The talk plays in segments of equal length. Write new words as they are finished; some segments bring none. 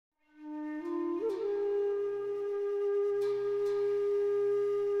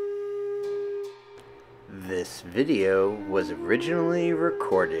This video was originally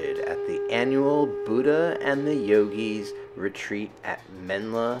recorded at the annual Buddha and the Yogis retreat at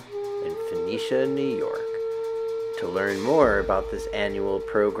Menla in Phoenicia, New York. To learn more about this annual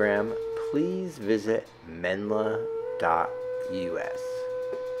program, please visit menla.us.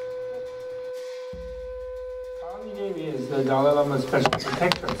 Kali Devi is the Dalai Lama's special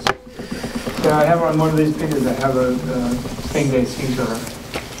protector. So I have on one of these pictures, I have a thing they sing to her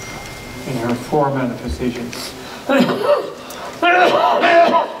in her four manifestations.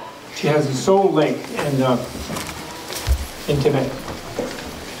 She has a soul lake in Tibet,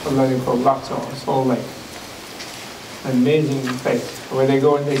 a lake called Lhasa, Soul Lake. An amazing place where they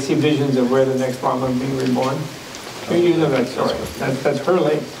go and they see visions of where the next Lama is being reborn. You know that story. That's her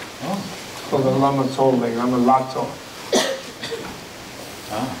lake. Oh. It's called the Lama Soul Lake, Lama Lhasa.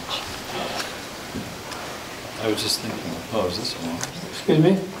 Ah. I was just thinking, oh, is this one? Excuse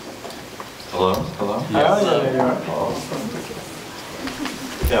me? Hello? Hello? Yes. Oh, yeah, there you are. Oh.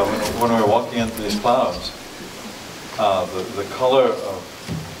 Yeah, when we were walking into these clouds, the color of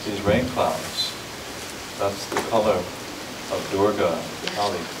these rain clouds, that's the color of Durga,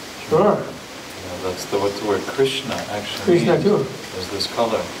 Kali. Sure. Yeah, that's what the word Krishna actually Krishna means, too. is this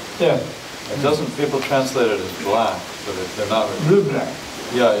color. Yeah. It doesn't, people translate it as black, but they're not. Blue-black.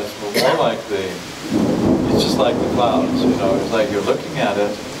 Yeah, it's more like it's just like the clouds, you know, it's like you're looking at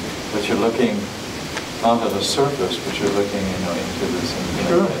it, but you're looking not at the surface, but you're looking, you know, into this infinite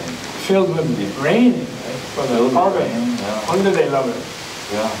Sure. thing. Filled with rain, right? For the carbon. Yeah. Wonder they love it.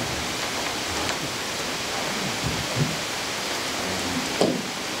 Yeah.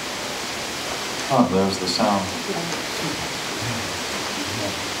 Oh, there's the sound.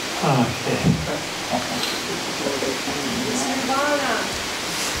 Okay. It's Nirvana.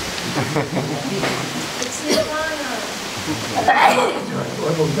 It's Nirvana.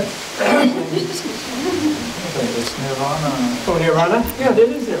 What was that? It's Nirvana. Oh, Nirvana? Yeah, that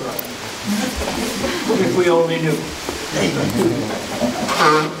is Nirvana. If we only knew.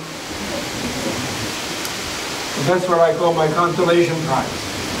 That's what I call my consolation prize,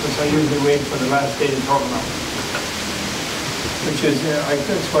 which I usually wait for the last day to talk about. Which is,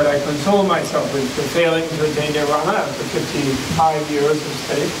 that's what I console myself with, for failing to attain Nirvana after 55 years of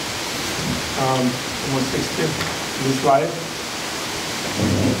study, almost 60 in this life.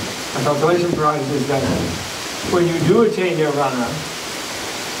 My consolation prize is that when you do attain Nirvana,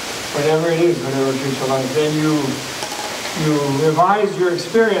 whatever it is, whatever future life, then you revise your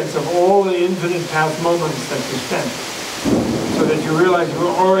experience of all the infinite past moments that you spent, so that you realize you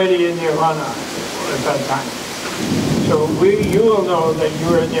were already in Nirvana at that time. So you will know that you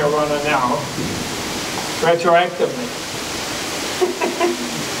are in Nirvana now, retroactively.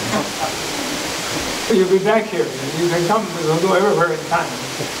 So you'll be back here, and you can come, you'll go everywhere in time,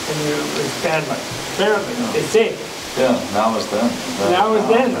 and you expand like, apparently, they say. Yeah, now is then. Now is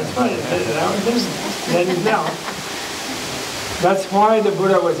then, that's right. Now is then. Then is now. That's why the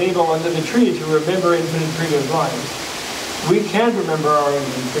Buddha was able, under the tree, to remember infinite previous lives. We can't remember our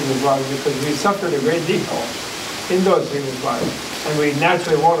infinite previous lives because we suffered a great deal in those previous lives, and we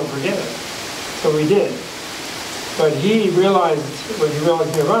naturally want to forget it. So we did. But he realized, when he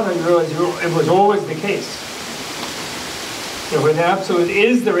realized Nirvana, he realized it was always the case. And when the absolute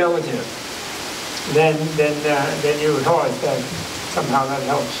is the relative, then you realize that somehow that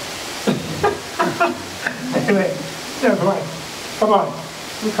helps. Anyway, never mind. Come on.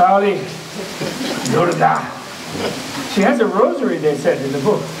 Kali. Durga. She has a rosary, they said in the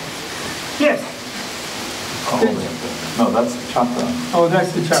book. Yes. Oh, no, that's the chakra. Oh,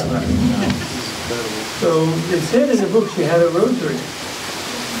 that's the chakra. Yeah. So it said in the book she had a rosary.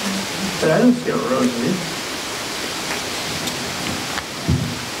 But I don't see a rosary.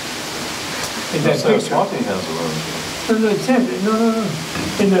 In that picture. Swati has a rosary. No, it said no.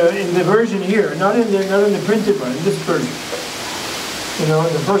 In the version here, not in the printed one, in this version. You know,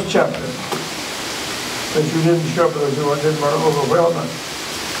 in the first chapter. But you didn't show up because you didn't want to overwhelm us.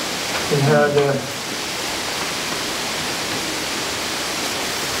 It had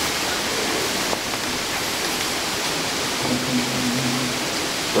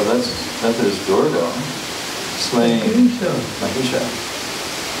So that is Durga slaying Mahisha.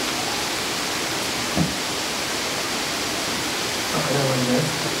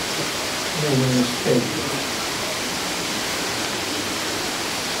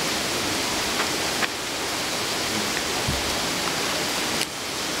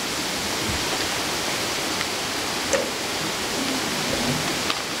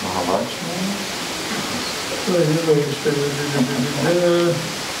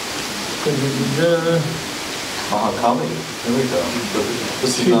 Mahakali. Here we go. But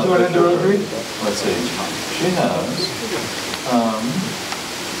this is She's not doing a picture of her. rosary? Let's see. She has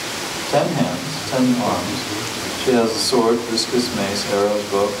 10 hands, 10 arms. She has a sword, discus, mace, arrows,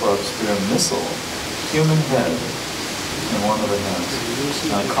 bow, club, spear, missile, human head in one of the hands,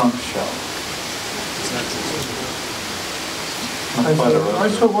 and a conch shell. Not quite a I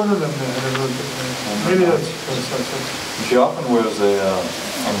rosary. saw one of them there. Maybe that's. She often wears a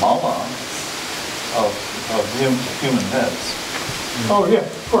mala of human heads. Oh, yeah,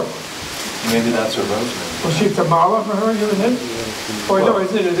 of course. Maybe that's her rosary. Was she Tamala for her, human head? Or no,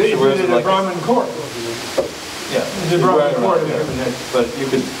 is it she wears it a like Brahmin court? Yeah, Is it she's Brahmin wearing court it, of yeah. human head? But you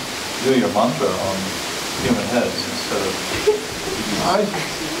could do your mantra on human heads instead of...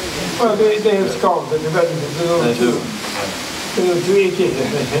 Well, they have skulls, the Tibetans. They do.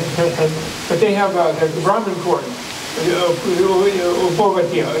 But they have the Brahmin court,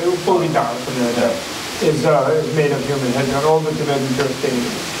 Upovati, Upovita, something like that, is made of human heads on all the Tibetan jurisdictions,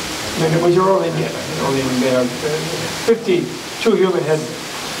 which are all Indian. They have 52 human heads,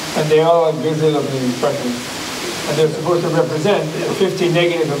 and they all have visible expressions. And they're supposed to represent 50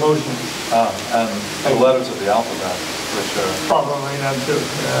 negative emotions. And the letters of the alphabet, which are... Probably not true.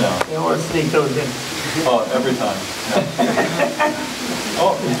 Yeah. You don't want to sneak those in. Oh, every time. Yeah.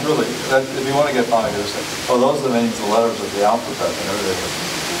 Oh, it's really, if you want to get by, you just say, oh, those are the meanings of the letters of the alphabet, and everything.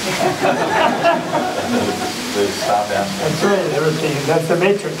 They stop answering. That's right, everything. That's the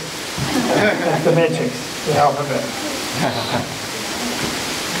matrix. That's the matrix, the alphabet.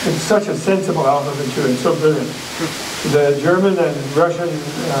 It's such a sensible alphabet too, it's so brilliant. The German and Russian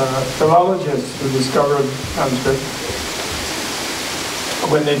philologists who discovered Sanskrit,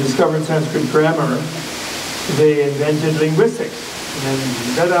 when they discovered Sanskrit grammar, they invented linguistics. And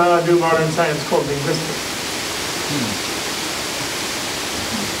then ta-da, new modern science called linguistics.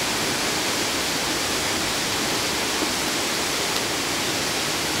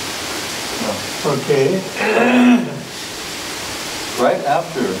 Okay. Right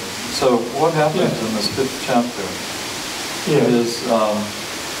after, so what happens in this 5th chapter is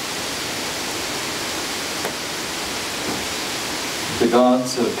the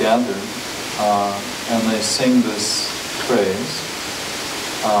gods have gathered and they sing this praise.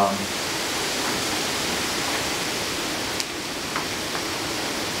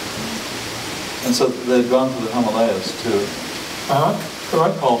 And so they've gone to the Himalayas to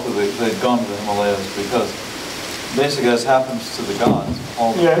they've gone to the Himalayas because basically, as happens to the gods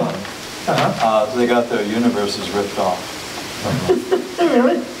all the time, they got their universes ripped off from them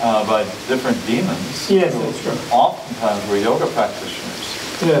Really? by different demons. Yes, who that's true. oftentimes were yoga practitioners.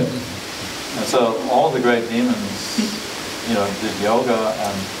 Yes. And so all the great demons, did yoga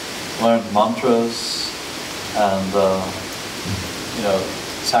and learned mantras and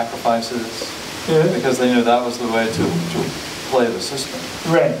sacrifices because they knew that was the way to play the system.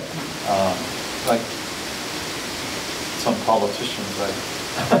 Right. Like some politicians, right?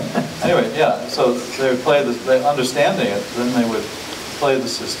 Anyway, yeah, so they would play this, understanding it, then they would play the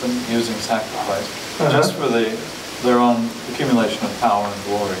system using sacrifice, just for their own accumulation of power and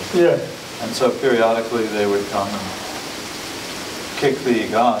glory. Yeah. And so periodically they would come and kick the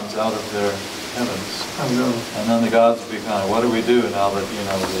gods out of their heavens. And then the gods would be kind of, what do we do now that,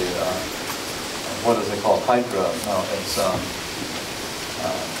 what is it called? Hydra? No, it's,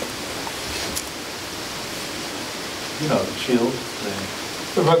 the Shield.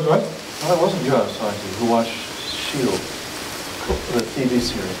 What? Well, that wasn't you I was talking to. Who watched Shield? The TV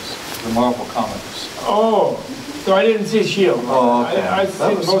series, the Marvel Comics. Oh, so I didn't see Shield. Oh, okay. I've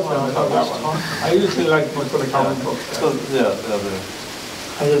seen most of them. That one. I usually like most of the comic books. So,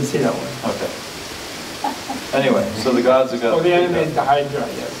 I didn't see that one. Okay. Anyway, so the gods have got... Oh, the anime is the Hydra,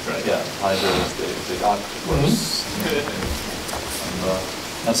 yes, right. Yeah, Hydra is the octopus.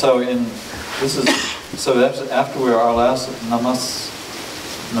 And so after our last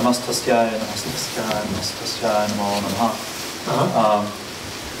Namastasyaya, Namo Namaha.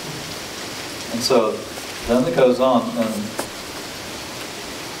 And so then it goes on and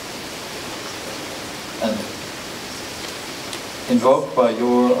invoked by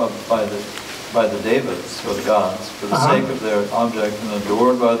the devas, or the gods, for the sake of their object, and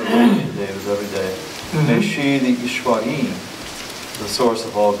adored by the devas every day. May she, the Ishwari, the source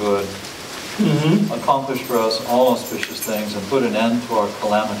of all good, accomplish for us all auspicious things and put an end to our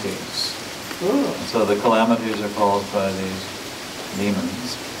calamities. So the calamities are caused by these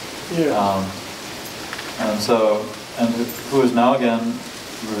demons. And who is now again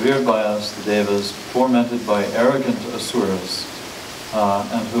revered by us, the devas, tormented by arrogant asuras,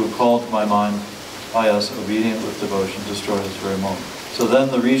 and who, called to my mind by us, obedient with devotion, destroys its very moment. So then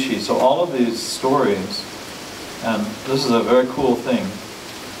the rishi, so all of these stories And this is a very cool thing.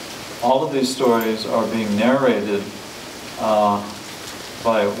 All of these stories are being narrated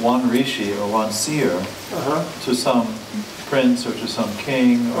by one rishi or one seer to some prince or to some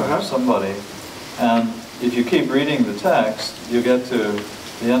king or somebody. And if you keep reading the text, you get to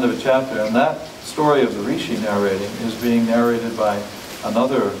the end of a chapter, and that story of the rishi narrating is being narrated by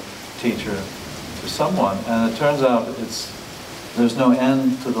another teacher to someone, and it turns out there's no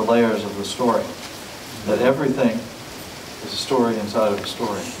end to the layers of the story. That everything is a story inside of a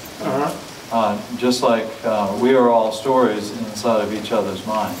story. Just like we are all stories inside of each other's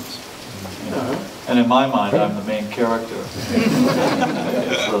minds. You know? And in my mind, I'm the main character.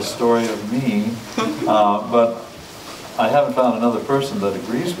 It's the story of me, but I haven't found another person that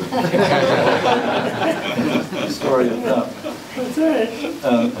agrees with me. The story of them. That's right.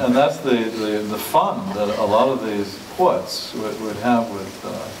 And that's the fun that a lot of these poets would have with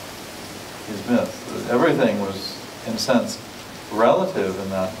these myths. Everything was, in a sense, relative in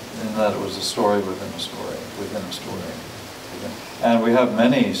that it was a story within a story, within a story. And we have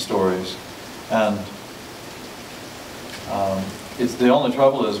many stories, and it's the only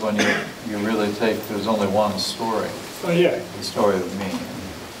trouble is when you really there's only one story. Oh yeah. The story of me.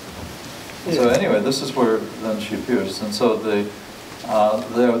 So anyway, this is where then she appears, and so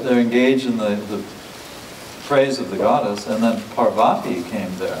they're engaged in the praise of the goddess, and then Parvati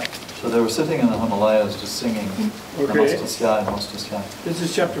came there. So they were sitting in the Himalayas just singing Namastasyai, Namastasyai. This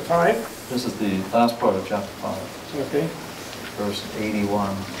is chapter 5? This is the last part of chapter 5. Okay. Verse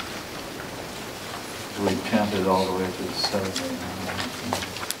 81. We chanted all the way to 70.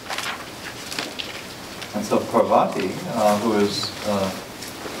 And so Parvati, who is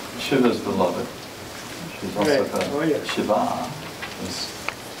Shiva's beloved, she's also called Shiva, is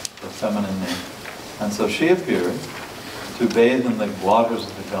the feminine name. And so she appeared to bathe in the waters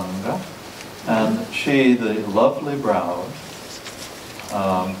of the Ganga, and she, the lovely browed,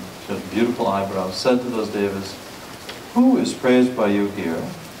 she had beautiful eyebrows, said to those devas, "Who is praised by you here?"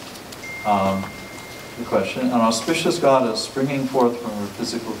 The question, an auspicious goddess springing forth from her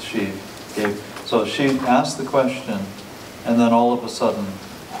physical sheath gave. So she asked the question, and then all of a sudden,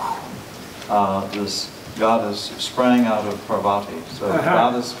 this goddess sprang out of Parvati. So the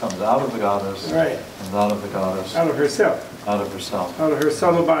goddess comes out of the goddess, and out of the goddess. Out of herself. Out of herself. Out of her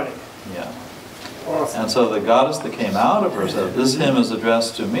subtle body. Yeah. Awesome. And so the goddess that came out of herself, this hymn is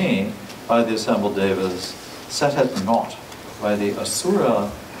addressed to me by the assembled devas, set at naught by the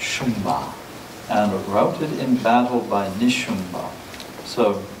Asura Shumba, and routed in battle by Nishumba.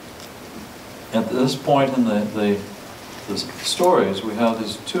 So at this point in the stories, we have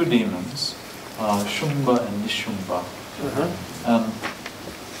these two demons, Shumba and Nishumba. And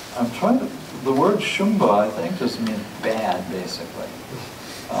I'm trying to, the word Shumba, I think, just means bad, basically.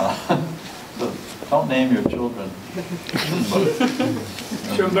 So don't name your children Shumba.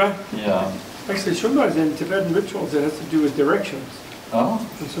 Shumba? Yeah. Actually, Shumba is in Tibetan rituals that has to do with directions. Oh?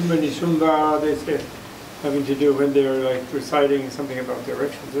 And somebody Shumba, they say, having to do when they're like reciting something about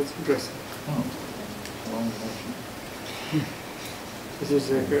directions. That's interesting. Oh. This is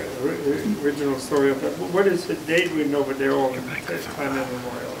the original story of that. What is the date we know, but they're all time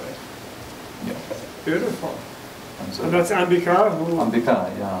immemorial, right? Yeah. Beautiful. So And that's Ambika, who,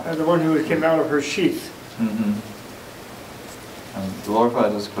 Ambika, yeah. the one who came out of her sheath. And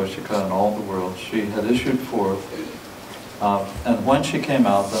glorified as Koshika in all the world, she had issued forth, and when she came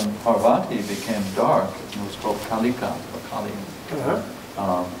out, then Parvati became dark, and was called Kalika, or Kali,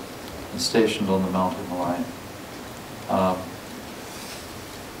 and stationed on the Mount Himalaya.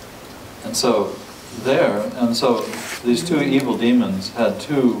 And so these two evil demons had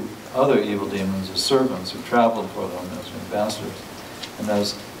two other evil demons as servants who traveled for them as ambassadors. And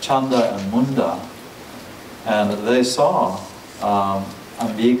there's Chanda and Munda. And they saw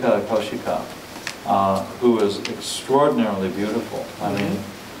Ambika Kaushika, who was extraordinarily beautiful. I mean,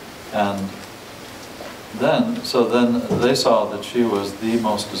 and then they saw that she was the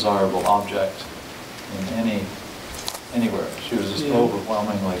most desirable object in anywhere. She was just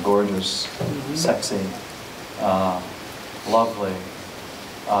overwhelmingly gorgeous, sexy, lovely,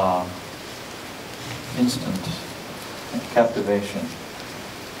 instant captivation.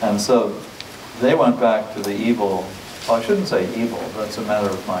 And so they went back to the evil, well, I shouldn't say evil, that's a matter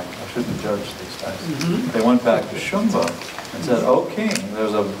of mind. I shouldn't judge these guys. They went back to Shumba and said, "O king,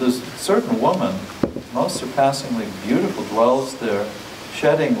 there's this certain woman, most surpassingly beautiful, dwells there,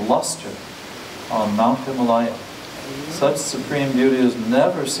 shedding luster on Mount Himalaya. Such supreme beauty is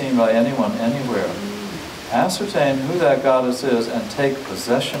never seen by anyone anywhere. Ascertain who that goddess is and take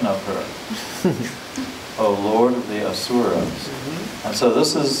possession of her, O Lord of the Asuras." And so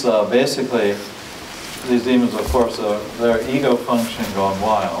this is basically these demons, of course, their ego function gone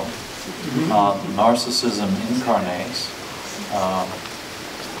wild. Narcissism incarnates.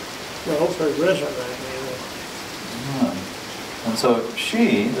 Well, also aggression, Yeah. And so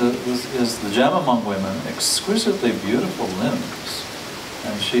she is the gem among women, exquisitely beautiful limbs,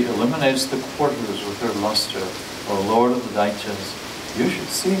 and she illuminates the quarters with her luster. O Lord of the Daityas, you should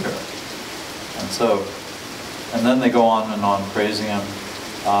see her. And then they go on and on praising him.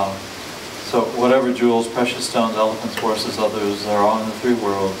 So whatever jewels, precious stones, elephants, horses, others are on the three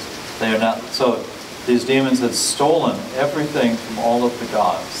worlds, they are not. So these demons had stolen everything from all of the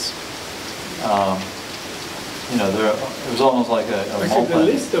gods. It was almost like a actually, the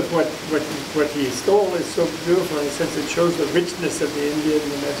list of what he stole is so beautiful in the sense it shows the richness of the Indian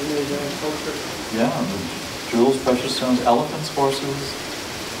imagination and culture. Yeah, the jewels, precious stones, elephants, horses,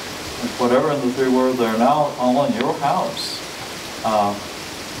 whatever in the three worlds, they're now all in your house.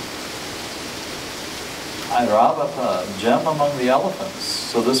 Airavata, gem among the elephants.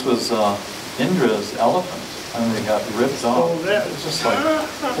 So this was Indra's elephant, and they got ripped off. It's just like,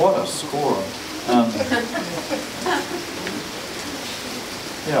 what a score. And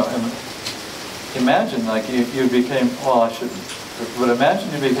imagine like you became, well, I shouldn't, but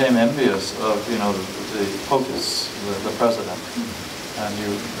imagine you became envious of, the POTUS, the president, and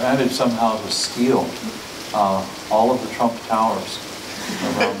you managed somehow to steal all of the Trump towers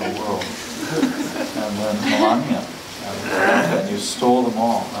around the world. And then Melania, and you stole them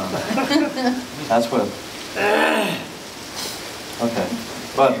all. That's what, okay.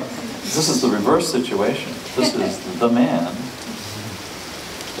 But this is the reverse situation. This is the man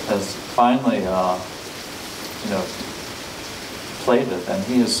has finally, played it, and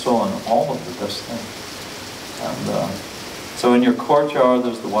he has stolen all of the best things. And so in your courtyard,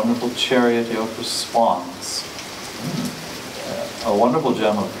 there's the wonderful chariot yoke of swans. A wonderful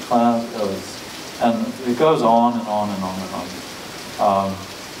gem of class, and it goes on and on and on and on.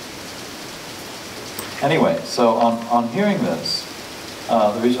 Anyway, so on hearing this,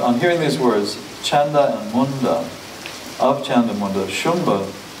 on hearing these words, Chanda and Munda, of Chanda Munda, Shumba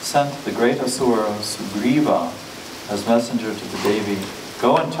sent the great Asura Sugriva as messenger to the Devi,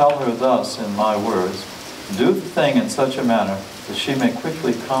 go and tell her thus in my words, do the thing in such a manner that she may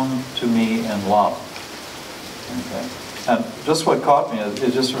quickly come to me in love. Okay. And just what caught me,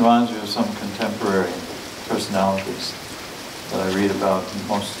 it just reminds me of some contemporary personalities that I read about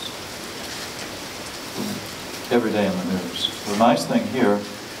most every day in the news. The nice thing here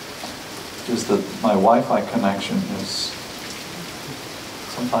is that my Wi-Fi connection is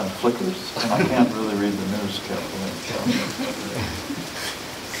sometimes flickers, and I can't really read the news carefully.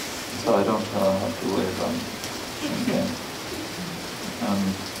 So I don't have to worry about it. Okay.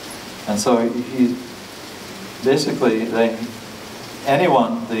 And so he basically, the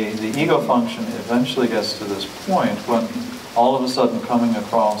ego function eventually gets to this point when all of a sudden coming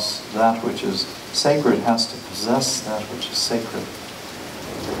across that which is sacred has to possess that which is sacred.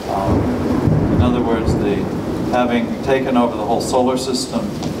 In other words, having taken over the whole solar system,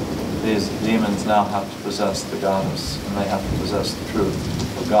 these demons now have to possess the goddess, and they have to possess the truth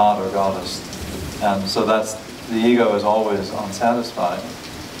of God or goddess. And so the ego is always unsatisfied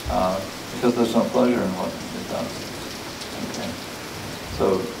because there's no pleasure in what it does. Okay.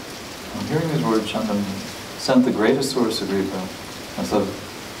 So, I'm hearing these words, Chandan sent the greatest source Agripa,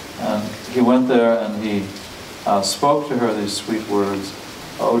 and he went there and he spoke to her these sweet words.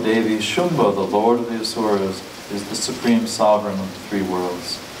 O Devi, Shumba, the Lord of the Asuras, is the supreme sovereign of the three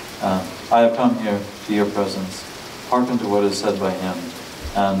worlds. I have come here to your presence. Hearken to what is said by him,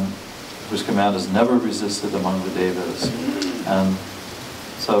 and whose command is never resisted among the Devas. And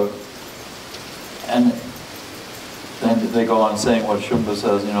so, and then they go on saying what Shumba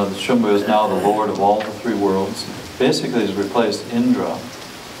says, that Shumba is now the Lord of all the three worlds. Basically, he's replaced Indra,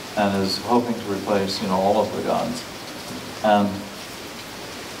 and is hoping to replace, all of the gods. And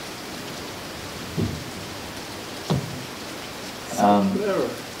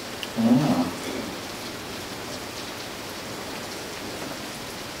yeah.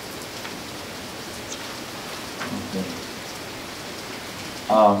 Okay.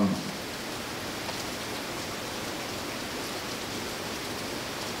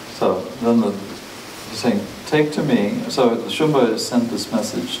 So then he's saying, take to me. So the Shumba has sent this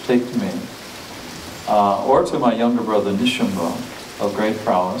message, take to me, or to my younger brother Nishumba, of great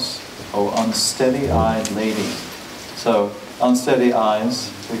prowess, O unsteady-eyed lady. So unsteady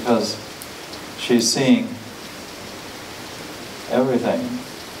eyes, because she's seeing everything,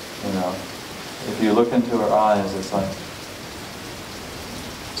 If you look into her eyes, it's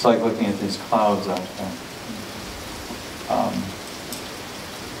like looking at these clouds out there.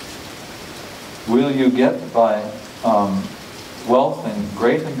 will you get by wealth and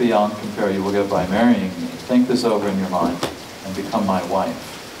great and beyond compare you will get by marrying me. Think this over in your mind and become my wife.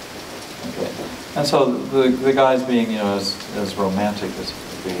 Okay. And so the guy's being, as romantic as he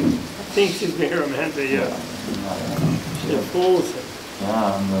could be. I think she's being romantic, yeah. She fools him.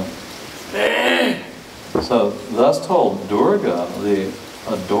 Yeah. So, thus told, Durga, the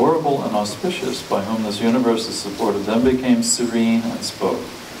adorable and auspicious by whom this universe is supported, then became serene and spoke.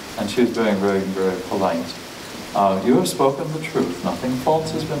 And she was very, very, very polite. You have spoken the truth. Nothing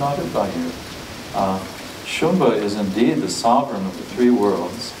false has been uttered by you. Shumba is indeed the sovereign of the three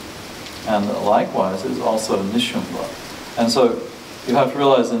worlds, and likewise is also Nishumba. And so you have to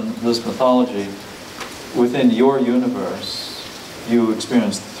realize in this mythology, within your universe, you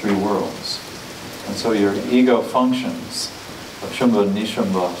experience the three worlds. And so your ego functions of Shumba and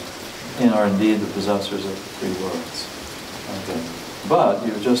Nishumba are indeed the possessors of the three worlds. Okay. But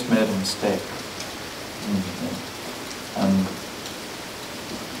you've just made a mistake.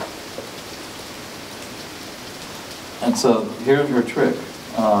 And so here's her trick.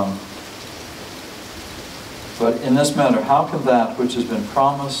 But in this matter, how can that which has been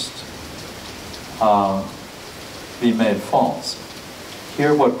promised be made false?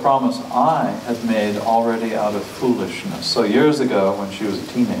 Hear what promise I had made already out of foolishness. So years ago, when she was a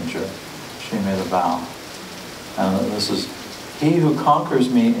teenager, she made a vow. And this is, he who conquers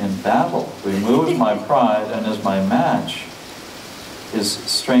me in battle, removes my pride, and is my match, is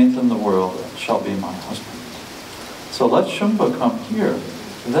strength in the world, and shall be my husband. So let Shumba come here.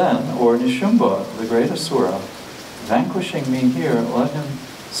 Then, or Nishumba, the great Asura, vanquishing me here, let him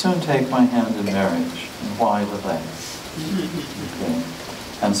soon take my hand in marriage. And why delay? Okay.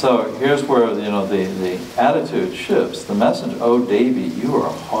 And so here's where the attitude shifts. The message, oh Devi, you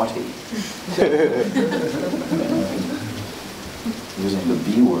are haughty. Using the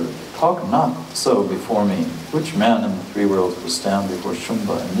B word. Talk not so before me. Which man in the three worlds will stand before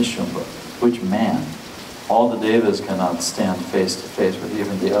Shumba and Nishumba? Which man? All the Devas cannot stand face to face with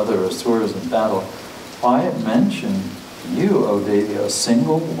even the other Asuras in battle. Why mention you, O Devi, a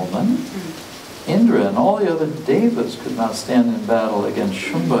single woman? Indra and all the other Devas could not stand in battle against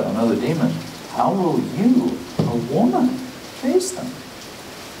Shumba and other demons. How will you, a woman, face them?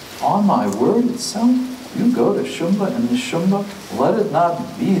 On my word itself, you go to Shumba and Nishumba. Let it not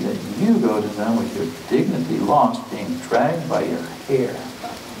be that you go to them with your dignity lost, being dragged by your hair.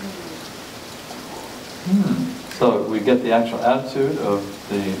 So we get the actual attitude of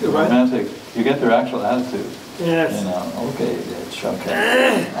the romantic. You get their actual attitude. Yes. Okay, bitch,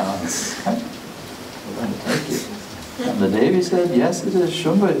 okay. We're going to take you. And the Devi said, yes, it is.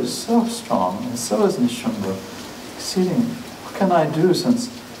 Shumba is so strong, and so is Nishumba. Exceeding, what can I do, since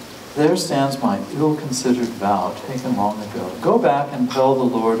there stands my ill-considered vow taken long ago. Go back and tell the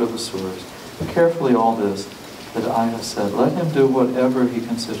Lord of the Asuras carefully all this that I have said. Let him do whatever he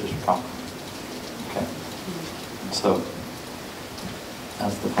considers proper. Okay. So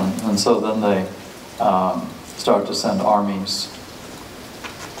that's the fun. And so then they start to send armies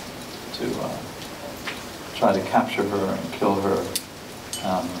to try to capture her and kill her.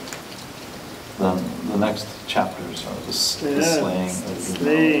 Then the next chapters are the slaying of the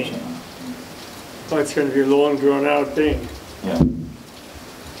knowledge. Oh, it's going to be a long, drawn-out thing. Yeah.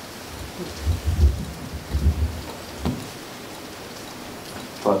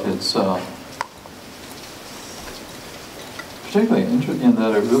 But it's particularly interesting in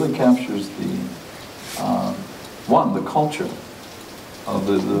that it really captures the culture of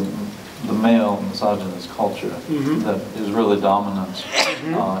the male misogynist culture that is really dominant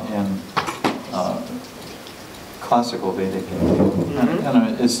in classical Vedic India,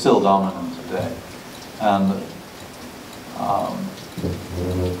 and it's still dominant today. And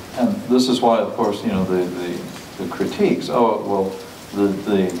this is why, of course, the critiques. Oh well,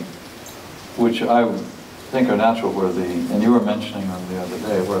 which I think are natural. And you were mentioning them the other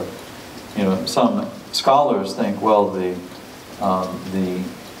day, where some scholars think, well, the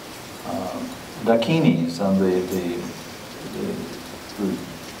Dakinis and the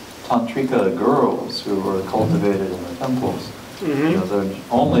Tantrika girls who were cultivated in the temples, they're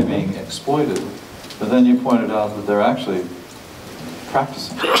only being exploited. But then you pointed out that they're actually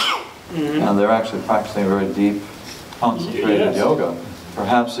practicing. And they're actually practicing very deep, concentrated yoga.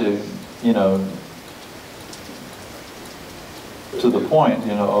 Perhaps, to the point,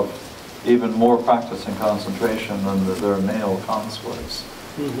 of even more practice and concentration than their male consorts.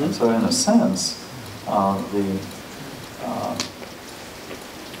 And so in a sense,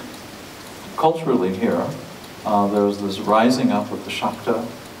 culturally here, there's this rising up of the Shakta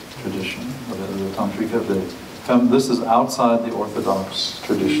tradition, the Tantrika. This is outside the Orthodox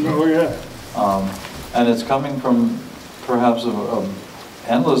tradition. Oh yeah. And it's coming from perhaps an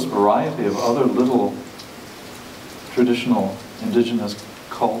endless variety of other little traditional indigenous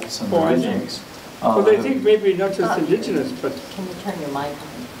cults and religions. Well, they think maybe not just indigenous, but... Can you turn your mic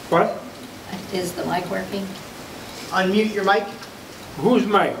on? What? Is the mic working? Unmute your mic. Whose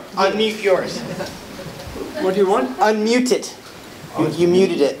mic? Unmute yours. What do you want? Unmute it. You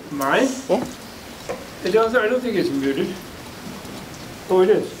muted it. Mine? Yeah. I don't think it's muted. Oh, it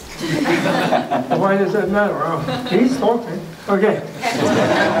is. Why does that matter? Oh, he's talking. Okay.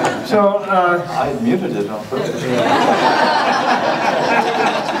 So, I muted it on purpose.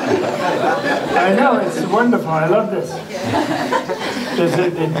 I know, it's wonderful. I love this.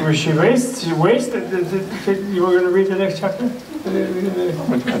 Was she waste? She wasted? You were going to read the next chapter?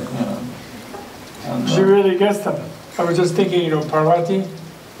 She really gets them. I was just thinking, Parvati.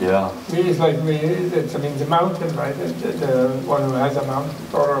 Yeah. It's like it means the mountain, right? The one who has a mountain,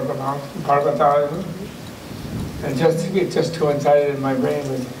 daughter of the mountain, Parvata. And it just coincided in my brain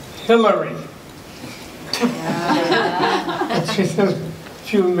with Hillary. She says,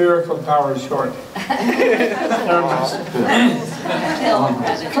 few miracle powers short.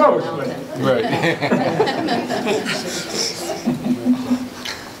 Close, but. Right.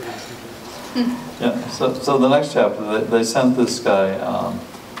 Yeah. So the next chapter, they sent this guy,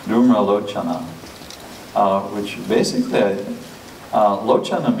 Dhumra Lochana, which basically,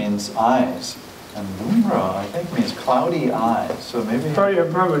 Lochana means eyes. And Dhumra, I think, means cloudy eyes. So maybe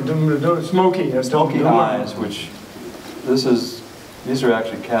Probably smoky. smoky eyes, which these are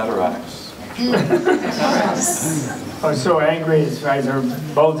actually cataracts. I was so angry, his eyes are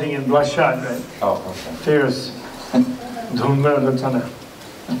bulging and bloodshot, right? Oh, okay. Fierce. Dhumra Lochana.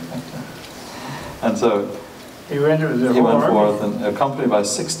 And so he went forth and accompanied by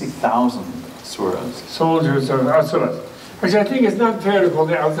 60,000 asuras. Soldiers of asuras. Which I think is not fair to call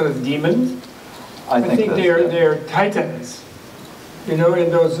the asuras demons. I think they're titans. In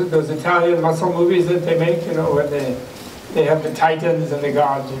those Italian muscle movies that they make, when they have the titans and the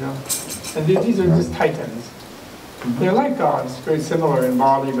gods, And these are just titans. They're like gods, very similar in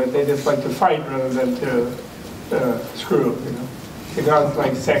body, but they just like to fight rather than to screw, The gods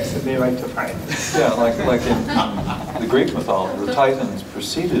like sex and they like to fight. Yeah, like in the Greek mythology, the Titans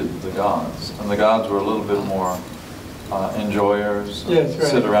preceded the gods, and the gods were a little bit more enjoyers, yes, right.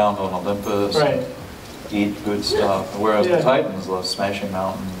 Sit around on Olympus, right. Eat good stuff, whereas the Titans love smashing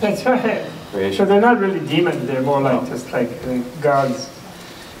mountains. That's right. Creation. So they're not really demons, they're more like just like gods,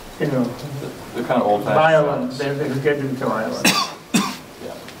 They're kind of old-fashioned. Violent, they get into violence.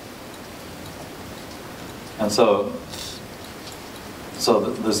 Yeah. And so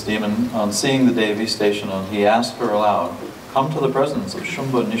this demon, on seeing the Devi stationed on, he asked her aloud, "Come to the presence of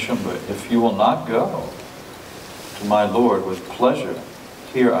Shumba Nishumba. If you will not go to my Lord with pleasure,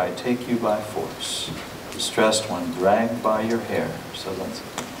 here I take you by force, distressed when dragged by your hair." So that's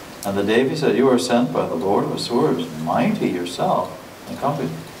it. And the Devi said, "You are sent by the Lord of Asuras, mighty yourself,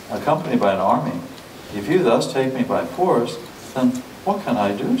 accompanied by an army. If you thus take me by force, then what can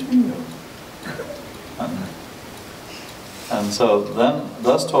I do to you?" And so then,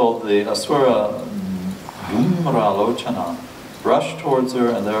 thus told, the Asura Dhumra Lochana rushed towards her,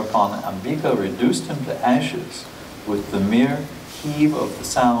 and thereupon Ambika reduced him to ashes with the mere heave of the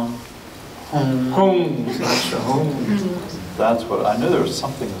sound. Home. That's what I knew. There was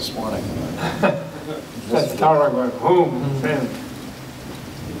something this morning. That's Tarawa. Home.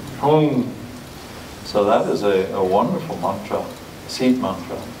 Home. So that is a wonderful mantra, seed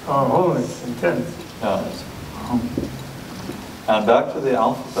mantra. Oh, home is intense. Yeah, it's home. And back to the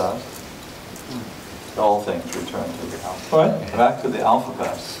alphabet. All things return to the alphabet. What? Back to the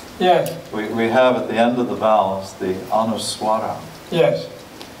alphabet. Yes. We have at the end of the vowels the anuswara. Yes.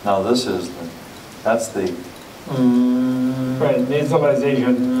 Now this is that's the right,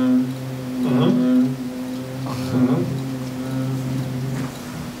 nasalization.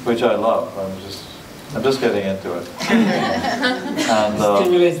 Which I love. I'm just getting into it. And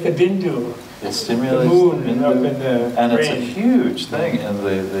Stimulates the bindu. it stimulates the moon the up bindu, in the and it's a brain. huge thing in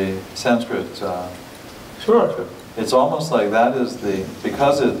the Sanskrit. Sure. It's almost like that is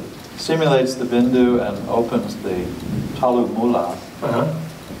because it stimulates the bindu and opens the talu mula,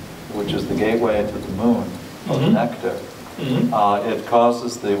 which is the gateway to the moon, of nectar. It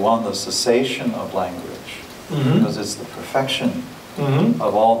causes the cessation of language, because it's the perfection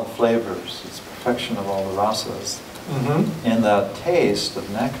of all the flavors, it's perfection of all the rasas, in that taste of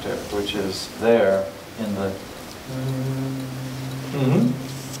nectar, which is there in the...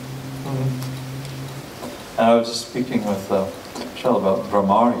 And I was just speaking with Michelle about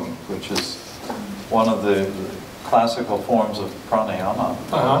Brahmari, which is one of the classical forms of pranayama.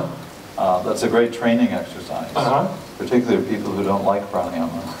 That's a great training exercise, particularly people who don't like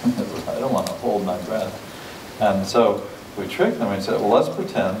pranayama. I don't want to hold my breath. And so we trick them and say, well, let's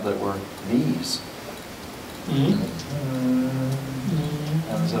pretend that we're bees. And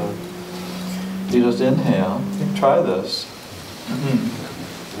so you just inhale, try this.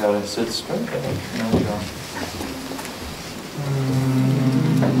 You gotta sit straight. There we go.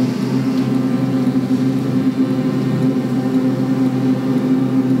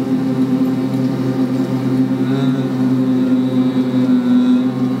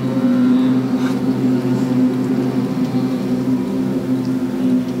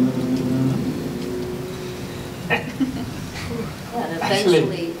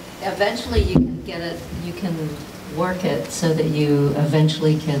 Eventually you can get it, you can work it so that you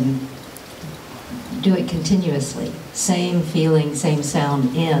eventually can do it continuously. Same feeling, same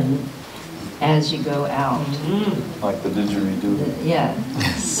sound in as you go out. Like the didgeridoo. Yeah.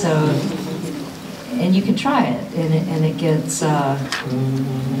 So, and you can try it, and it gets,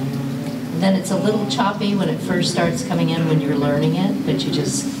 then it's a little choppy when it first starts coming in when you're learning it, but you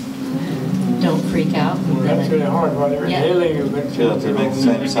just don't freak out. That's really hard. While you're inhaling, you make to make the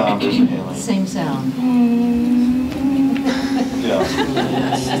same sound as inhaling. Same sound. Yeah.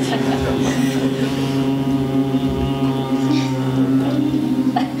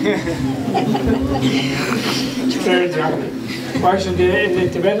 Very choppy. Well, actually, in the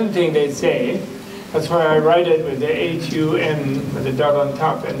Tibetan thing they say, that's why I write it with the H-U-N with the dot on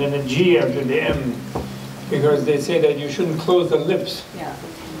top and then a G after the M, because they say that you shouldn't close the lips. Yeah.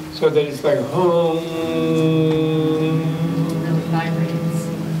 So that it's like hum. That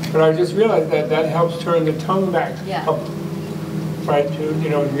vibrates. But I just realized that that helps turn the tongue back up, right? To you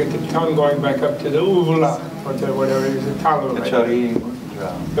get the tongue going back up to the uvula or to whatever it is, the talu. Kachari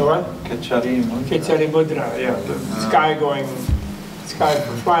mudra. The what? Kachari mudra. Kachari mudra. Yeah, the sky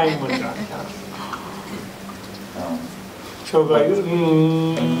flying mudra. So like.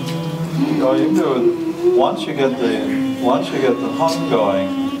 Oh, you can do it once you get the hum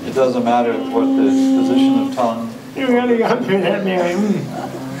going. It doesn't matter what the position of tongue. You really got me that, Mary.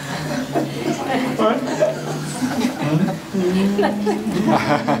 What?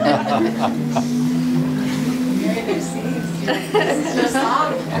 It's the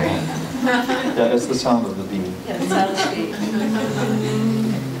song. Yeah, it's the sound of the bee. Yeah, it sounds big.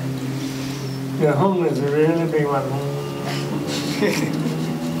 The hum is a really big one.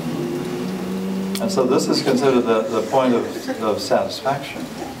 And so this is considered the point of satisfaction.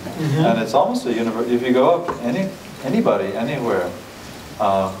 And it's almost a universe. If you go up, anybody, anywhere,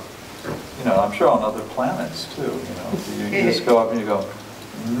 I'm sure on other planets too, you just go up and you go,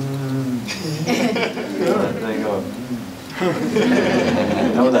 and they go, You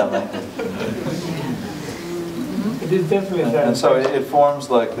know that language. It is definitely that. And so it forms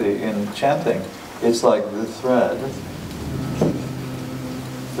like in chanting, it's like the thread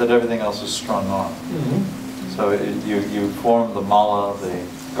that everything else is strung on. So you form the mala, the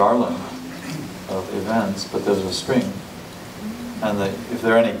garland of events, but there's a string. And if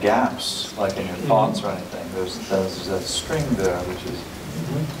there are any gaps, like in your thoughts or anything, there's that string there, which is...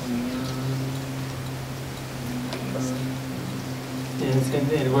 Yes,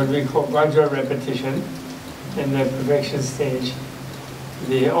 in what we call Vajra repetition, in the perfection stage,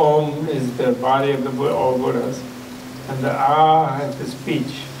 the Om is the body of all Buddhas, and the Ah is the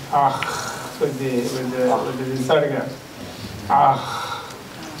speech, Ah, with the Visarga, Ah,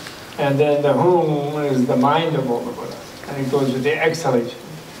 and then the Hum is the mind of all the Buddhas, and it goes with the exhalation.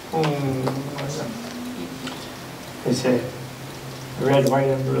 They say red, white,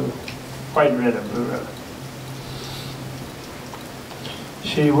 and blue, white, red, and blue, red.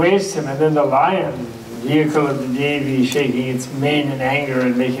 She wastes him, and then the lion, vehicle of the Devi, shaking its mane in anger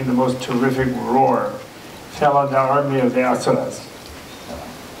and making the most terrific roar, fell on the army of the Asuras.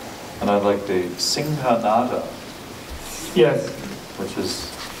 And I like the Singhanada. Yes. Which is...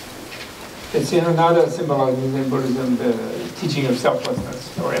 The Singhanada symbolizes in Buddhism the teaching of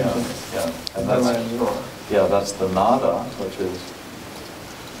selflessness or emptiness. Yeah, and that's the nada, which is...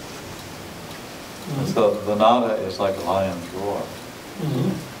 So the nada is like a lion's roar.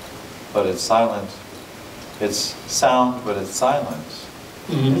 But it's silent. It's sound, but it's silence.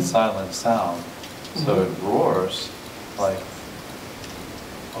 It's silent sound. So it roars like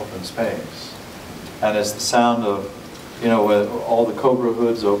open space. And it's the sound of, when all the cobra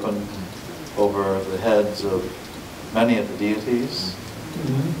hoods open over the heads of many of the deities,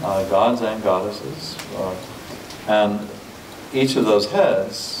 gods and goddesses. And each of those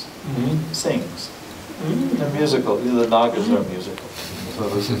heads sings. They're musical. The nagas are musical. So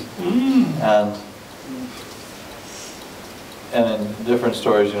this is, and and in different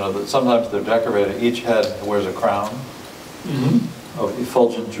stories, you know, that sometimes they're decorated. Each head wears a crown of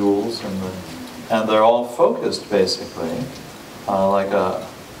effulgent jewels, and they're all focused basically, like a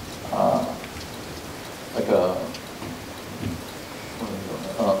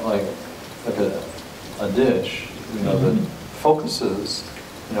dish, you know, that focuses,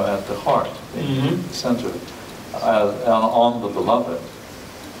 you know, at the heart, the center, on the beloved.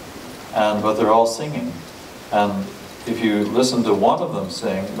 But they're all singing, and if you listen to one of them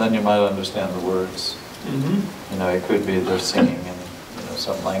sing, then you might understand the words. You know, it could be they're singing in, you know,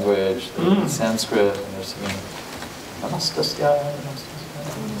 some language, in Sanskrit, and they're singing Anastasya,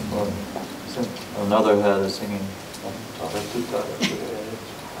 or another head is singing What?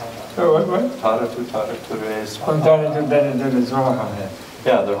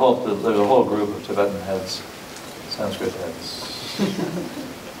 Yeah, there's a whole group of Tibetan heads, Sanskrit heads,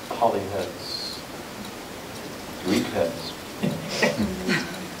 Pali heads, Greek heads.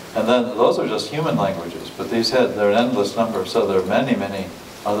 And then those are just human languages, but these heads, there are an endless number, so there are many, many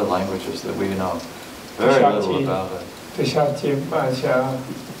other languages that we know very little about it.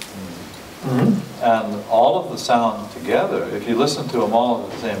 And all of the sound together, if you listen to them all at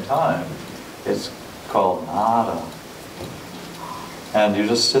the same time, it's called nada. And you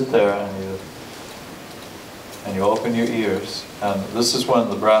just sit there and you open your ears, and this is when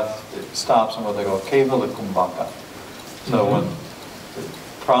the breath stops and what they go kevala kumbhaka. So when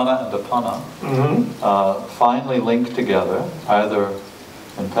prana and apana finally link together, either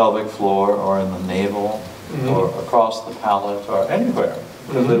in pelvic floor or in the navel or across the palate or anywhere,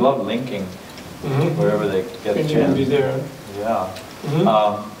 because they love linking wherever they get a chance. Yeah.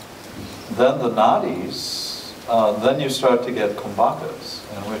 Then the nadis, then you start to get kumbhakas,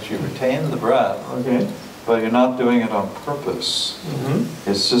 in which you retain the breath, but you're not doing it on purpose.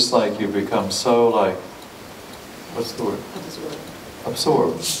 It's just like you become so like, what's the word?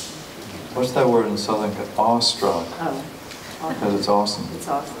 Absorbed. What's that word in Southern? Awestruck. Oh. Because it's awesome. It's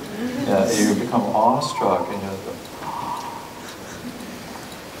awesome. Yeah, you become awestruck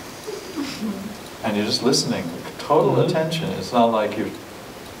and you're just listening. Total attention. It's not like you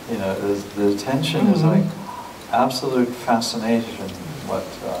know, the attention is like absolute fascination. But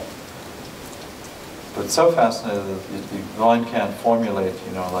so fascinating that the mind can't formulate,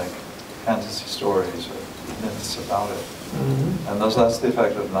 you know, like fantasy stories or myths about it. And that's the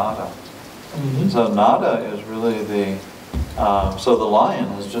effect of nada. So nada is really the, so the lion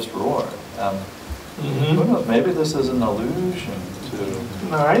has just roared. Who knows, maybe this is an allusion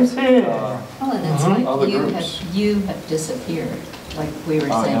to I see. Well, and it's like other you groups. have disappeared, like we were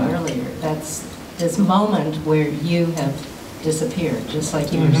saying earlier. That's this moment where you have disappeared, just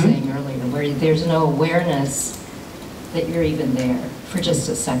like you were saying earlier, where there's no awareness that you're even there for just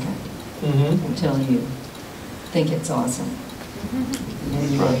a second until you think it's awesome. And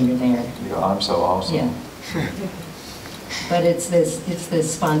then you know you're there. You go, I'm so awesome. Yeah. But it's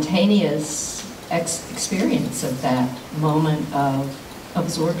this spontaneous experience of that moment of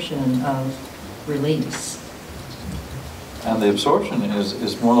absorption, of release. And the absorption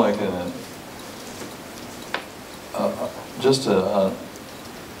is more like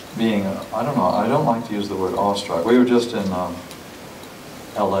being, I don't know, I don't like to use the word awestruck. We were just in LA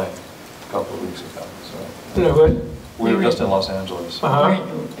a couple of weeks ago. We were just in Los Angeles.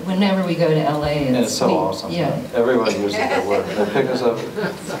 Whenever we go to LA, It's so awesome. Yeah. Everybody uses that word. They pick us up.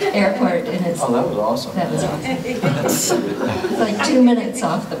 Airport, and it's. Oh, that was awesome. That was awesome. It's like 2 minutes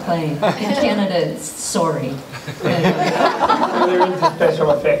off the plane. In Canada, it's sorry. They're into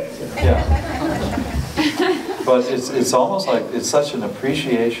special effects. Yeah. But it's almost like it's such an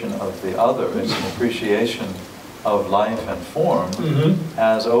appreciation of the other. It's an appreciation of life and form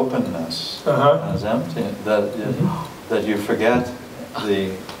as openness, as empty, that you forget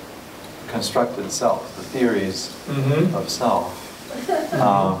the constructed self, the theories of self.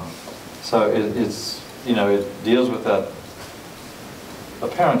 So it's, you know, it deals with that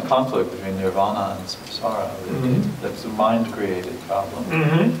apparent conflict between nirvana and samsara. That's a mind-created problem.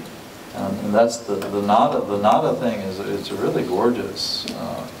 And that's the nada. The nada thing is, it's a really gorgeous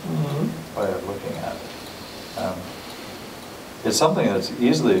way of looking at it. It's something that's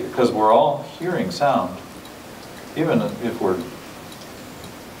easily, because we're all hearing sound, even if we're,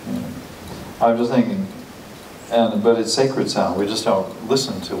 I'm just thinking, but it's sacred sound. We just don't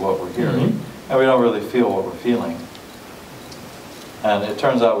listen to what we're hearing, and we don't really feel what we're feeling. And it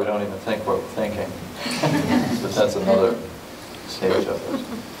turns out we don't even think what we're thinking. But that's another stage of it.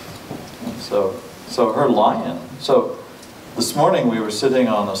 So her lion. So this morning we were sitting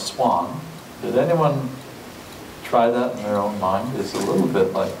on a swan. Did anyone try that in their own mind? It's a little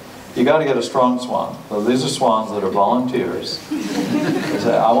bit like, you got to get a strong swan. So these are swans that are volunteers. They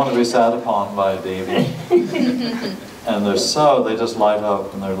say, I want to be sat upon by a deity. And they just light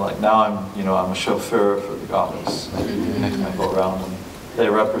up, and they're like, now I'm a chauffeur for the goddess. And I go around, and they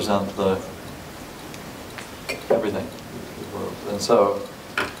represent everything. And so,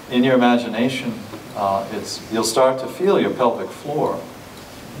 in your imagination, you'll start to feel your pelvic floor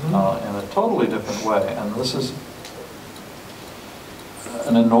in a totally different way. And this is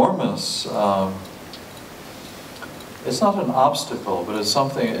an enormous, it's not an obstacle, but it's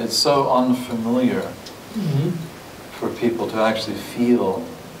so unfamiliar for people to actually feel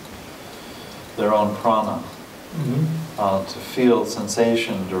their own prana, to feel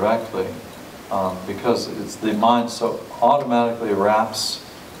sensation directly, because the mind so automatically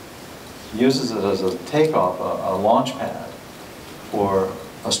uses it as a takeoff, a launch pad for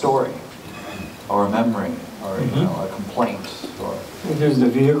a story, or a memory, or a complaint. It is the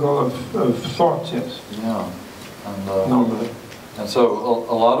vehicle of thoughts, yes. Yeah, and so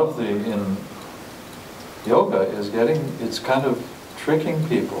a lot of in yoga is it's kind of tricking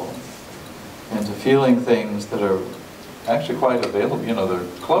people into feeling things that are actually quite available. They're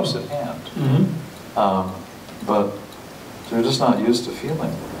close at hand, but they're just not used to feeling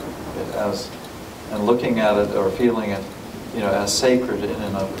it and looking at it or feeling it, as sacred in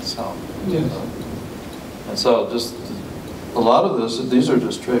and of itself. Yes. And so just a lot of these are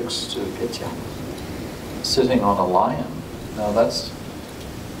just tricks to get you sitting on a lion. Now that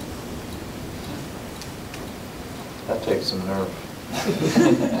takes some nerve.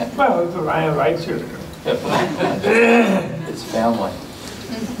 Well, the lion likes you. It's family.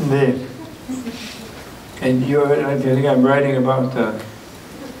 Indeed. And I think I'm writing about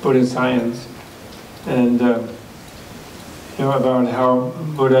Buddhist science, and about how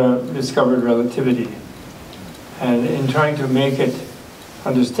Buddha discovered relativity. And in trying to make it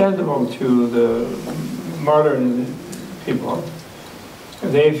understandable to the modern people,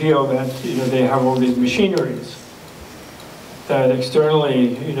 they feel that they have all these machineries that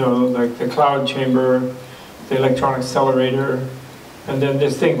externally, like the cloud chamber, the electron accelerator, and then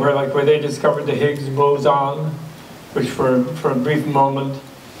this thing where they discovered the Higgs boson, which for a brief moment,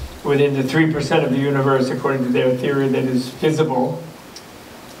 within the 3% of the universe, according to their theory, that is visible,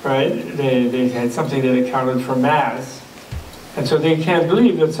 right? They had something that accounted for mass. And so they can't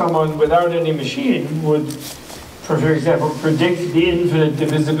believe that someone without any machine would, for example, predict the infinite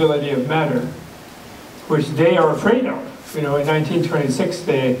divisibility of matter, which they are afraid of. In 1926,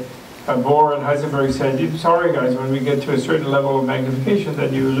 Bohr and Heisenberg said, sorry guys, when we get to a certain level of magnification,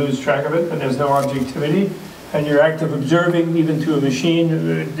 then you lose track of it and there's no objectivity. And your act of observing, even to a machine,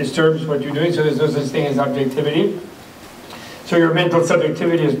 disturbs what you're doing, so there's no such thing as objectivity. So your mental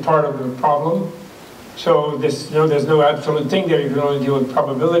subjectivity is part of the problem. So there's no absolute thing there. You can only deal with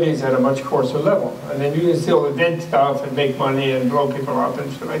probabilities at a much coarser level. And then you can still invent stuff and make money and blow people up and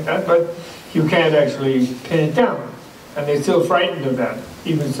shit like that, but you can't actually pin it down. And they're still frightened of that,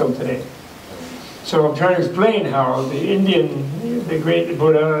 even still today. So I'm trying to explain how the great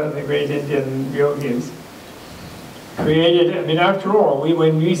Buddha and the great Indian yogis created, after all,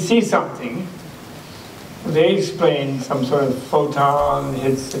 when we see something, they explain some sort of photon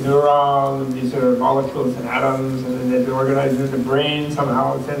hits a neuron, these are molecules and atoms, and then they organize in the brain,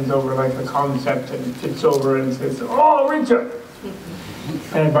 somehow it sends over like a concept and it fits over and says, oh, Richard!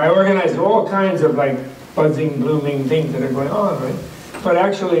 And by organizing all kinds of like buzzing, blooming things that are going on, right? But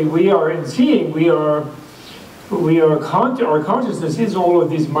actually our consciousness is all of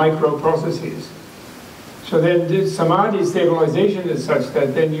these micro processes. So then the samadhi stabilization is such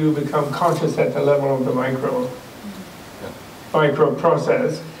that then you become conscious at the level of the micro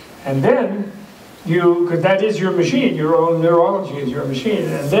process. And then because that is your machine, your own neurology is your machine.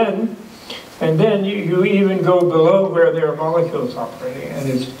 And then you even go below where there are molecules operating, and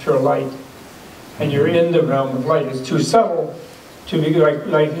it's pure light. And you're in the realm of light. It's too subtle to be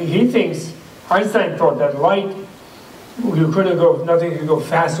like he thinks, Einstein thought that light, nothing could go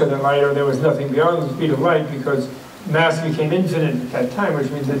faster than light, or there was nothing beyond the speed of light, because mass became infinite at that time, which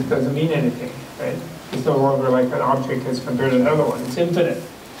means it doesn't mean anything, right? It's no longer like an object as compared to another one, it's infinite.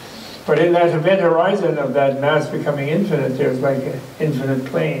 But in that event horizon of that mass becoming infinite, there's like an infinite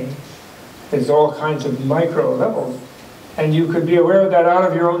plane. There's all kinds of micro levels. And you could be aware of that out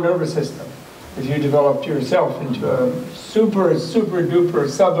of your own nervous system. If you developed yourself into a super, super duper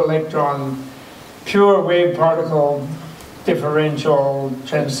sub-electron, pure wave particle, differential,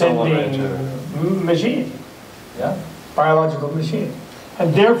 transcending machine. Yeah. Biological machine.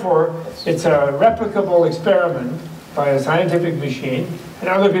 And therefore, it's a replicable experiment by a scientific machine, and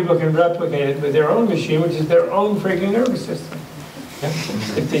other people can replicate it with their own machine, which is their own freaking nervous system.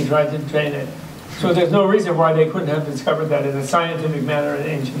 if they tried to train it. So there's no reason why they couldn't have discovered that in a scientific manner in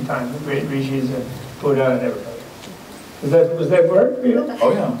ancient times, the great rishis and Buddha and everybody. Was that word for you?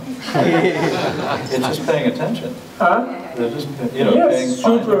 Oh yeah. It's just paying attention. Huh? They're just, Yes,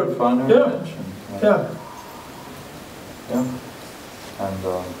 paying finer yeah. attention. Right? Yeah. Yeah.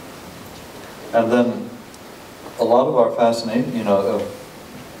 And then a lot of our fascination,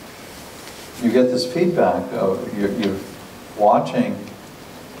 you get this feedback of you're watching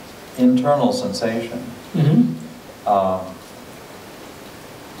internal sensation. Mm-hmm.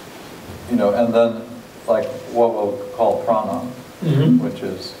 And then like what we'll call prana, Mm-hmm. which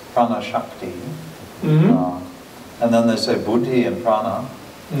is prana shakti. Mm-hmm. And then they say buddhi and prana.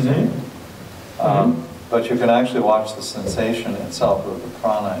 Mm-hmm. But you can actually watch the sensation itself, or the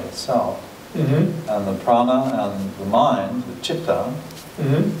prana itself. Mm-hmm. And the prana and the mind, the chitta,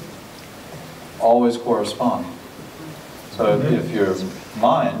 Mm-hmm. always correspond. So Mm-hmm. if your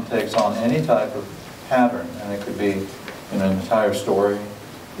mind takes on any type of pattern, and it could be in an entire story,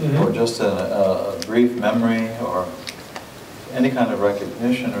 Mm-hmm. or just a brief memory, or any kind of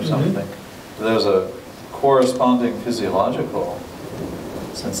recognition or something, there's a corresponding physiological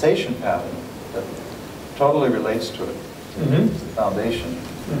sensation pattern that totally relates to it. Mm-hmm. It's the foundation.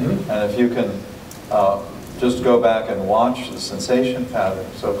 Mm-hmm. And if you can just go back and watch the sensation pattern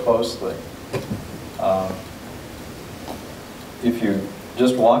so closely, if you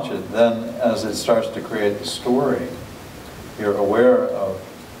just watch it, then as it starts to create the story, you're aware of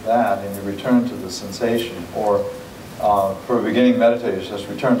that and you return to the sensation. Or for a beginning meditator, just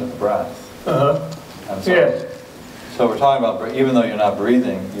return to the breath. Uh-huh. And so, Yes. so we're talking about, even though you're not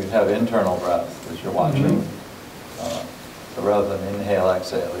breathing, you have internal breath as you're watching. So rather than inhale,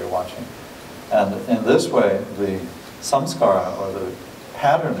 exhale, you're watching. And in this way, the samskara, or the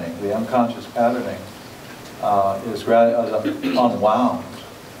patterning, the unconscious patterning, is unwound.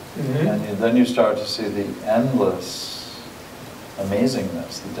 Mm-hmm. And then you start to see the endless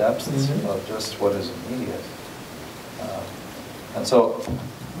amazingness, the depths of just what is immediate. And so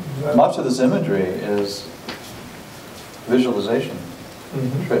much of this imagery is visualization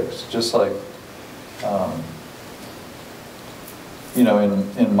tricks, just like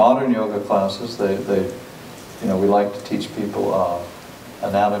in modern yoga classes, we like to teach people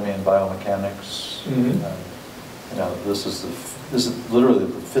anatomy and biomechanics. Mm-hmm. And, this is literally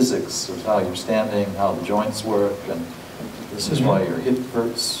the physics of how you're standing, how the joints work, and this is why your hip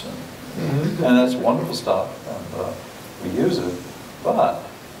hurts, and that's wonderful stuff, and we use it. But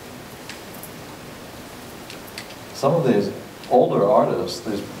some of these older artists,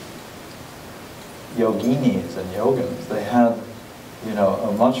 these yoginis and yogins, they had,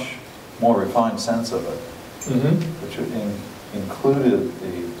 a much more refined sense of it, which included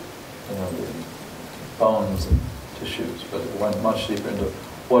the bones and tissues, but it went much deeper into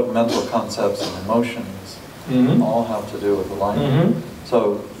what mental concepts and emotions all have to do with alignment.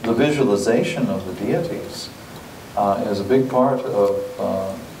 So the visualization of the deities is a big part of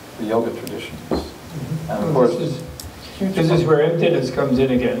the yoga traditions. And of course, this is where emptiness comes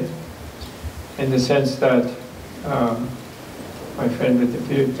in again, in the sense that my friend with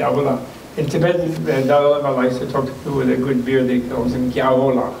the beard, Gyavola, in Tibet, the Dalai Lama likes to talk to people with a good beard. They call him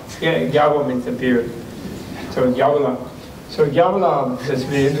Gyavola. Gyavo means a beard. So Gyavola. So Gyavola, that's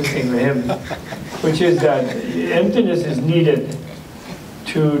really interesting for him, which is that emptiness is needed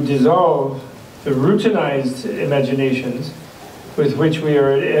to dissolve the routinized imaginations with which we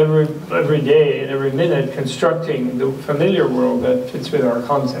are every day and every minute constructing the familiar world that fits with our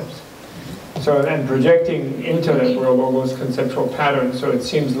concepts. So, and projecting into that world all those conceptual patterns, so it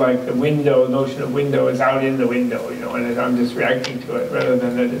seems like the notion of window is out in the window, and I'm just reacting to it, rather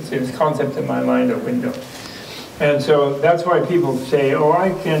than that it's this concept in my mind of window. And so that's why people say, oh, I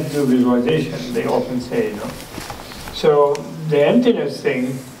can't do visualization, they often say, So the emptiness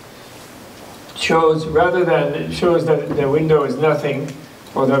thing shows that the window is nothing,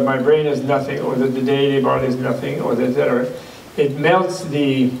 or that my brain is nothing, or that the deity body is nothing, or that etc. It melts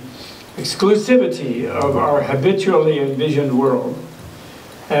the exclusivity of our habitually envisioned world.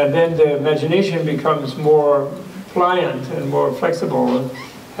 And then the imagination becomes more pliant and more flexible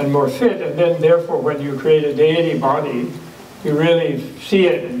and more fit. And then therefore when you create a deity body, you really see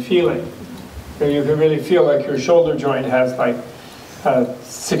it and feel it. So you can really feel like your shoulder joint has like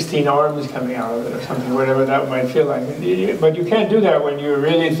 16 arms coming out of it or something, whatever that might feel like. But you can't do that when you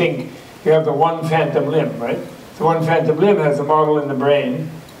really think you have the one phantom limb, right? The one phantom limb has a model in the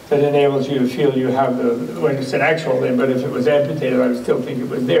brain that enables you to feel you have when it's an actual limb, but if it was amputated, I would still think it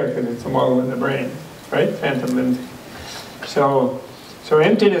was there because it's a model in the brain, right? Phantom limb. So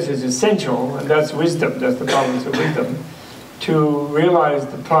emptiness is essential, and that's wisdom. That's the province of wisdom. to realize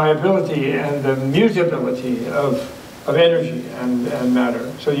the pliability and the mutability of energy and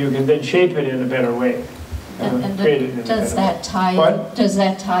matter, so you can then shape it in a better way. Does that tie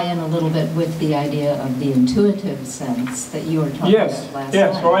in a little bit with the idea of the intuitive sense that you were talking about last night?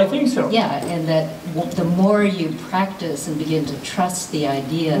 Yes, well, I think so. Yeah, and that the more you practice and begin to trust the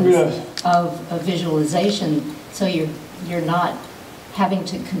ideas of a visualization, so you're not having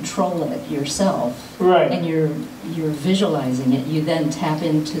to control it yourself, right? And you're visualizing it. You then tap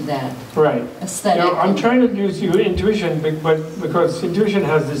into that aesthetic. I'm trying to use intuition, but because intuition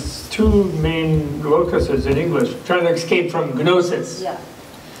has these two main locuses in English, trying to escape from gnosis. Yeah.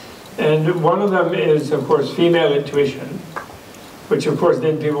 And one of them is, of course, female intuition, which, of course,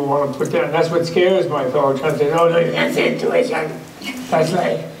 then people want to put down. That's what scares my fellow translators. Oh no, that's intuition. That's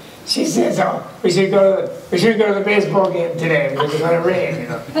like. She says, "Oh, we should go to the baseball game today because it's going to rain." You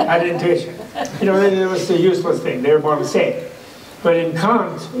know, had intuition. You know, it was a useless thing. They want to say it. But in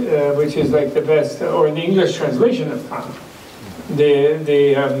Kant, which is like the best, or in the English translation of Kant, the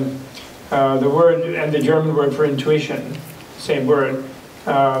word and the German word for intuition, same word,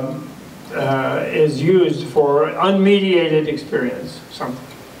 is used for unmediated experience, something.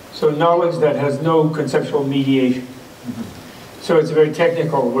 So knowledge that has no conceptual mediation. So it's a very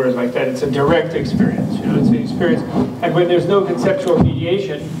technical word like that. It's a direct experience. You know, it's an experience. And when there's no conceptual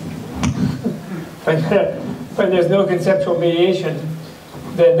mediation, when there's no conceptual mediation,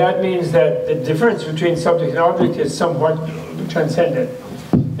 then that means that the difference between subject and object is somewhat transcendent.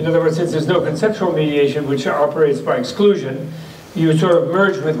 In other words, since there's no conceptual mediation, which operates by exclusion, you sort of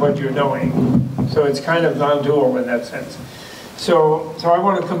merge with what you're knowing. So it's kind of non-dual in that sense. So I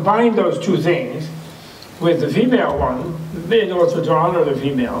want to combine those two things with the female one, and also to honor the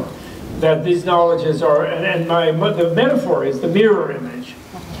female, that these knowledges are, and the metaphor is the mirror image.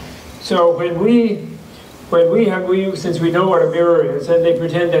 So since we know what a mirror is, and they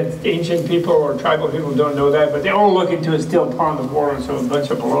pretend that ancient people or tribal people don't know that, but they all look into a still pond of water, so a bunch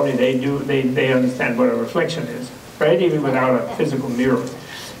of baloney, they understand what a reflection is, right? Even without a physical mirror.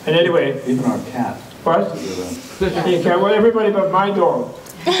 And anyway. Even our cat. What? Well, everybody but my dog.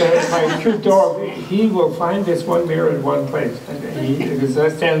 My cute dog, he will find this one mirror in one place, because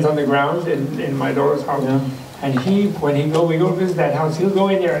that stands on the ground in my daughter's house. Yeah. And when we go visit that house, he'll go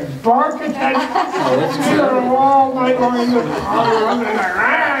in there and bark at that mirror all night long. And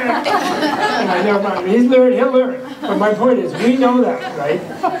I know, he'll learn. But my point is, we know that, right?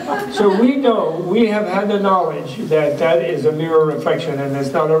 So we have had the knowledge that that is a mirror reflection, and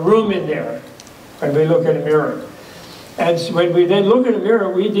there's not a room in there when we look at a mirror. And when we then look at a mirror,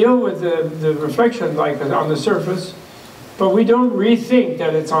 we deal with the reflection like on the surface, but we don't rethink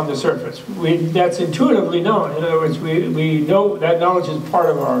that it's on the surface. That's intuitively known. In other words, we know that knowledge is part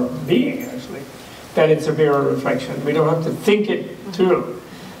of our being, actually, that it's a mirror reflection. We don't have to think it through.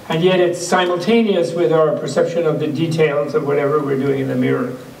 And yet it's simultaneous with our perception of the details of whatever we're doing in the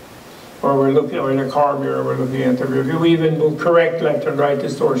mirror. Or in a car mirror, we're looking at the rear view. We even will correct left and right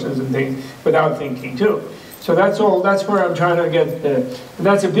distortions and things without thinking, too. So that's where I'm trying to get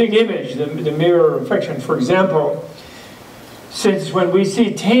that's a big image, the mirror reflection. For example, since when we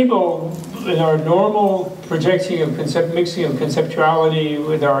see table in our normal projecting of mixing of conceptuality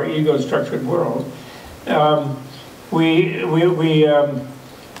with our ego-structured world, the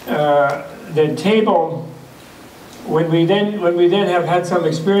table, when we then have had some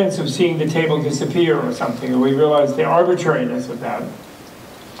experience of seeing the table disappear or something, and we realize the arbitrariness of that,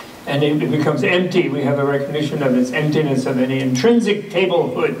 and it becomes empty, we have a recognition of its emptiness, of any intrinsic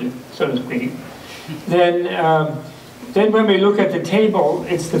tablehood, so to speak, then when we look at the table,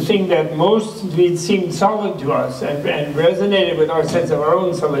 it's the thing that most seemed solid to us and resonated with our sense of our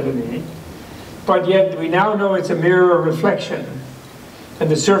own solidity, but yet we now know it's a mirror reflection,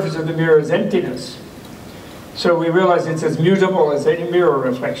 and the surface of the mirror is emptiness. So we realize it's as mutable as a mirror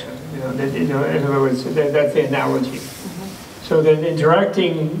reflection. In other words, that's the analogy. So then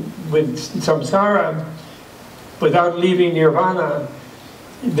interacting with samsara without leaving nirvana,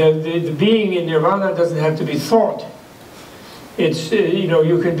 the being in nirvana doesn't have to be thought. It's,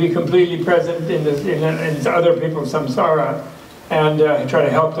 you can be completely present in other people's samsara and try to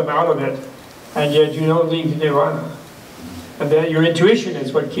help them out of it, and yet you don't leave nirvana. And then your intuition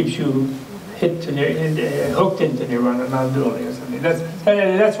is what keeps you hooked into nirvana, non-dually or something.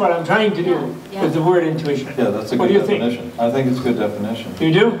 That's what I'm trying to do with the word intuition. Yeah, that's a good definition. Think? I think it's a good definition.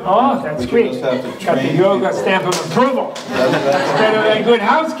 You do? Oh, that's great. Got the yoga stamp of approval. Better than good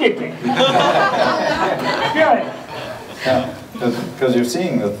housekeeping. Good. Yeah, because you're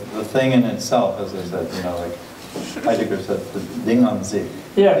seeing the thing in itself, as I said, like Heidegger said the Ding an sich,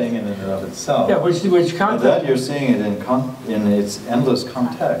 Yes. thing in and of itself. Yeah, which And concept? that you're seeing it in its endless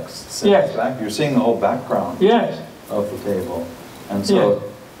context. Yes. You're seeing the whole background Yes. of the table. And so,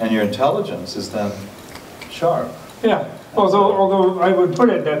 and your intelligence is then sharp. Yeah. Although I would put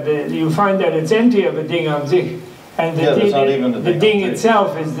it that you find that it's empty of a ding an sich. And the, Yeah, there's not even a the ding ding an sich.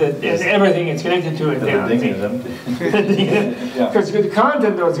 itself is everything it's connected to is The ding an ding sich. is empty. Yeah. Because the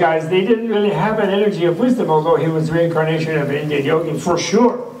content of those guys, they didn't really have an energy of wisdom, although he was reincarnation of an Indian yogi for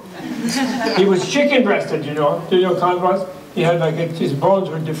sure. He was chicken-breasted, you know. Do you know Khan was? He had like his bones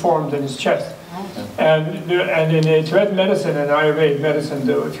were deformed in his chest. And in Tibetan medicine and Ayurvedic medicine,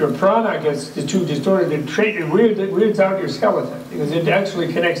 if your prana gets too distorted, it weirds out your skeleton because it actually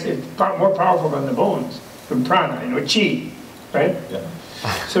connects. It's more powerful than the bones. From prana, you know, chi, right? Yeah.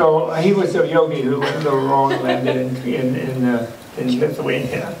 So he was a yogi who went a little wrong, landed in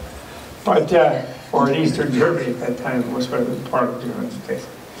Lithuania, but or in Eastern Germany at that time, was part of German space.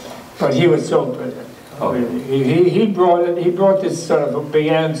 But he was so brilliant. Oh. Really. He brought this sort of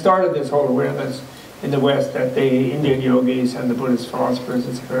started this whole awareness in the West that the Indian yogis and the Buddhist philosophers,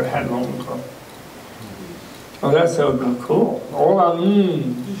 etc., had long ago. Oh, that's so cool. All on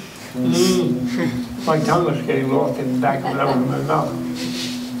my tongue was getting lost in the back of my mouth.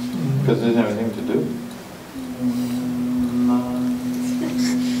 Because it didn't have anything to do.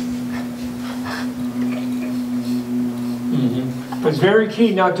 But it's very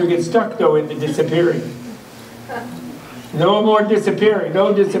key not to get stuck, though, in the disappearing. No more disappearing,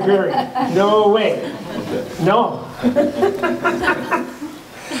 no disappearing. No way. Okay. No.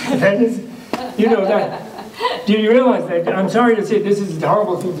 That is, you know, that. Do you realize that, I'm sorry to say, this is a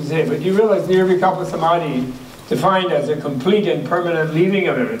horrible thing to say, but do you realize Nirvikalpa Samadhi, defined as a complete and permanent leaving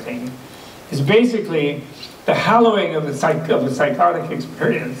of everything, is basically the hallowing of a psychotic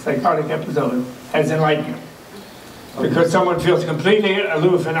experience, psychotic episode, as enlightenment. Because someone feels completely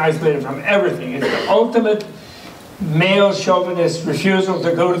aloof and isolated from everything. It's the ultimate male chauvinist refusal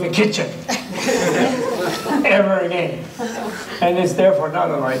to go to the kitchen ever again. And it's therefore not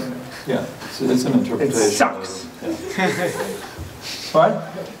enlightenment. Yeah, it's an interpretation. It sucks.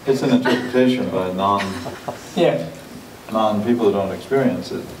 What? It's an interpretation by Yeah. non-people who don't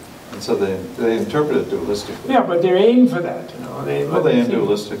experience it. And so they interpret it dualistically. Yeah, but they're aimed for that, you know. They aim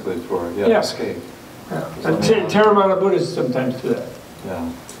dualistically for escape. Yeah. And Theravada Buddhists sometimes do that. Yeah.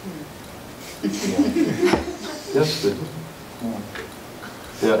 Yes, they do.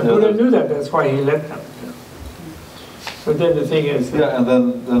 Yeah, The Buddha knew that, that's why he let them. You know. But then the thing is... Yeah, and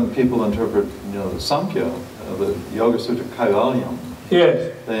then people interpret, the Samkhya, the Yoga Sutra Kaivalyam.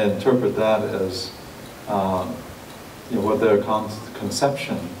 Yes. They interpret that as, what their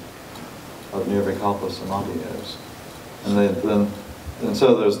conception of Nirvikalpa Samadhi is. And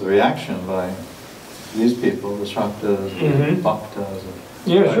so there's the reaction by these people, the Shaktas, the Bhaktas,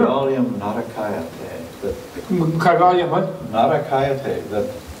 Yeah, sure. Kaivalyam Narakayate. Kaivalya what? Narakayate, that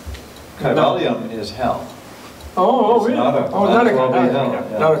Kaivalyam is hell. Oh, It's really? Naraka. Oh, That's Naraka. what we hell. Naraka.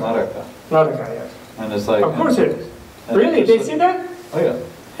 Yeah, Naraka. Naraka. Naraka, yes. And it's like... Of course it is. and Really? it's They just- see that? Oh yeah.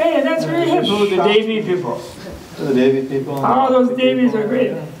 Hey, that's really hip. Oh, the Devi people. The Devi people. Oh, those Devis are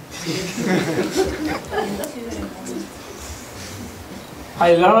great.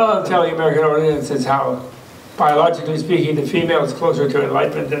 I love telling American audiences how, biologically speaking, the female is closer to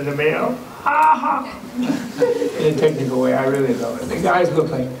enlightenment than the male. Ha in a technical way, I really love it. The guys look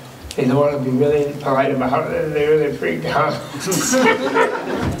like they don't want to be really polite about it, and they really freak out.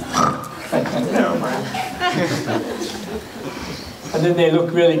 Never mind. And then they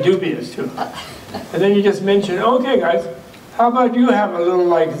look really dubious too. And then you just mention, okay guys, how about you have a little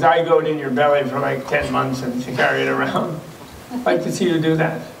like zygote in your belly for like 10 months and you carry it around? I'd like to see you do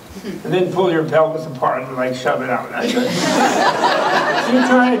that. And then pull your pelvis apart and like shove it out. You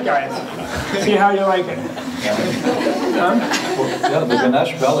try it, guys. See how you like it. Huh? Yeah, the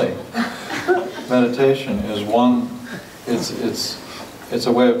Ganesh belly meditation is one. It's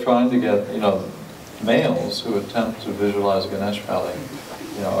a way of trying to get males who attempt to visualize Ganesh belly,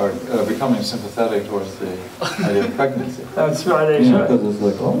 are becoming sympathetic towards the idea of pregnancy. That's right, they should. Because it's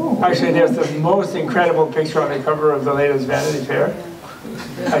like, oh. Actually, there's the most incredible picture on the cover of the latest Vanity Fair.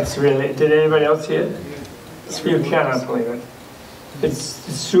 That's really, did anybody else see it? You cannot believe it. It's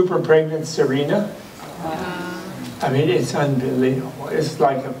super pregnant Serena. I mean, it's unbelievable. It's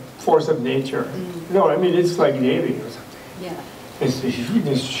like a force of nature. No, I mean, it's like Navy or something. Yeah. It's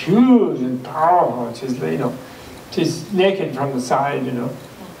huge and powerful. It's just, just naked from the side, And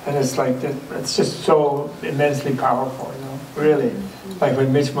it's like, it's just so immensely powerful, really. Like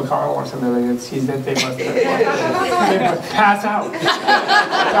when Mitch McConnell or something like that sees that, they must pass out.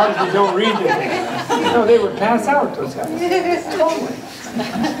 They don't read the thing. No, they would pass out, those guys. Totally.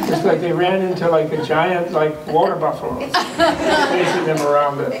 It's like they ran into like a giant like water buffalo, chasing them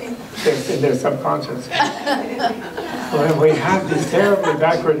around in their subconscious. Well, we have these terribly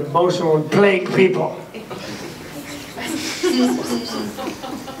backward, emotional, and plagued people.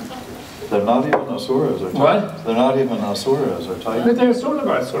 They're not even asuras or titans. What? They're not even asuras or But titans. they're sort of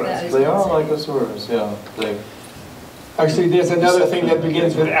asuras. They are like asuras, yeah. They, Actually, there's another thing that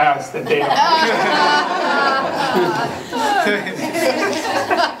begins with ass that they are.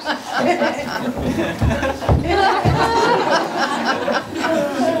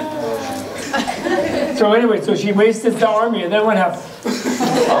 So anyway, so she wasted the army, and then what happened?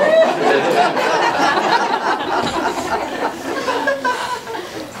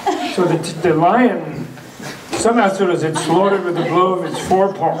 So the lion, some asuras had slaughtered with the blow of its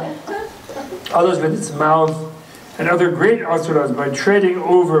forepaw, others with its mouth, and other great asuras by treading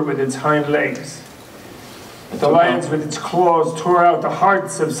over with its hind legs. The lions with its claws tore out the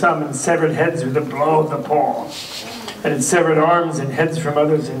hearts of some and severed heads with a blow of the paw. And it severed arms and heads from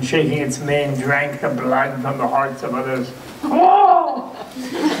others, and shaking its mane drank the blood from the hearts of others. Whoa!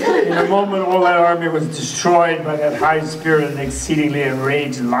 In a moment all that army was destroyed by that high-spirited and exceedingly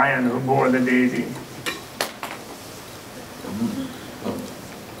enraged lion who bore the deity.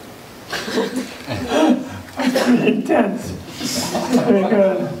 Intense. Very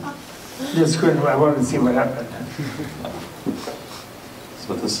good. Just couldn't, I wanted to see what happened.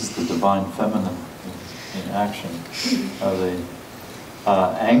 so this is the divine feminine in action. The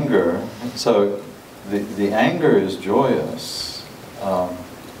anger, so the anger is joyous,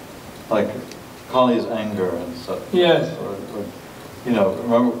 like Kali's anger and stuff. Yes. Or, you know,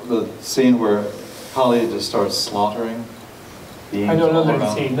 remember the scene where Kali just starts slaughtering beings? I don't know all that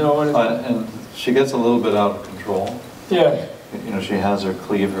around? scene. No, what is it? And she gets a little bit out of control. Yeah. You know, she has her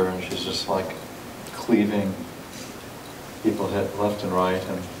cleaver and she's just like cleaving people left and right.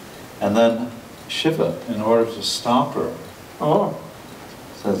 And then Shiva, in order to stop her, Oh.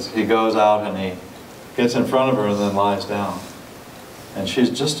 says he goes out and he gets in front of her and then lies down. And she's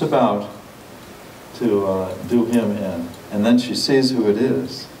just about to do him in. And then she sees who it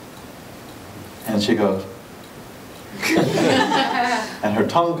is. And she goes, and her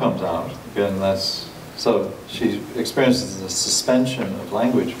tongue comes out. Again, so she experiences the suspension of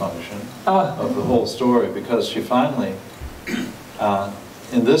language function of the whole story, because she finally,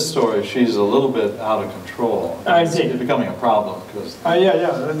 in this story, she's a little bit out of control. I see. It's becoming a problem because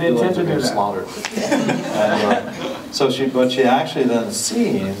Yeah, they tend to do that. slaughtered. And, but she actually then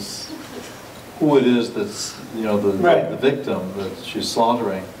sees who it is that's, you know, the victim that she's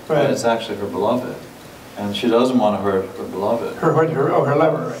slaughtering, Right. and it's actually her beloved. And she doesn't want to hurt her beloved. Her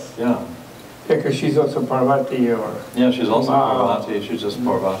lover, right? Yeah. Because she's also Parvati or... Yeah, she's also Wow. Parvati. She's just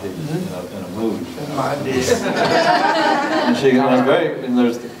Parvati in a mood. My dear. And she has and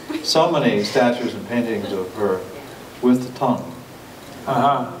there's so many statues and paintings of her with the tongue.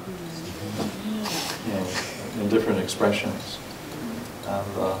 Uh-huh. You know, in different expressions.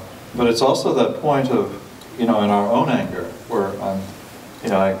 And, but it's also that point of, you know, in our own anger, where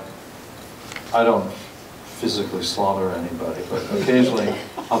I don't physically slaughter anybody, but occasionally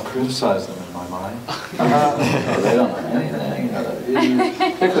I'll criticize them in my mind. They don't know anything, you know,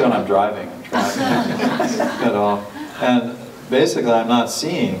 particularly when I'm driving and trying to get off. And basically I'm not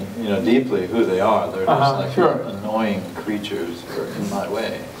seeing, you know, deeply who they are. They're just annoying creatures who are in my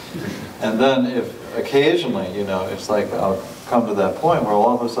way. And then if occasionally, you know, it's like I'll come to that point where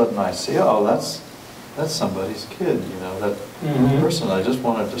all of a sudden I see, oh, that's somebody's kid, you know, that person I just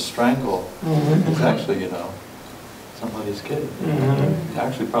wanted to strangle is actually, you know, somebody's kid.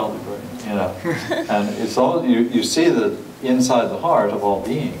 Actually probably, you know. And it's all, you see that inside the heart of all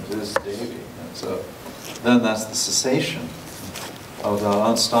beings is Devi. And so then that's the cessation of the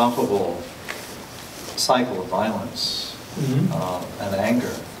unstoppable cycle of violence and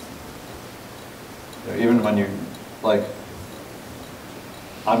anger. You know, even when you, like,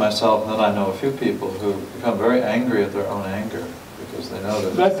 I myself, and then I know a few people who become very angry at their own anger because they know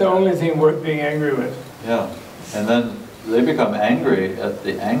that... That's the only thing worth being angry with. Yeah. And then they become angry at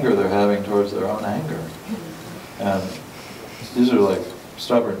the anger they're having towards their own anger. And these are like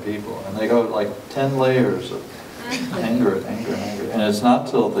stubborn people. And they go like 10 layers of anger and anger and anger. And it's not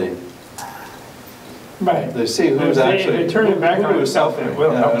till they see who's actually... They turn it back on itself, suffering. it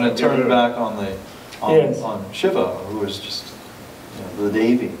will help. And it turns back on Shiva, who is just... the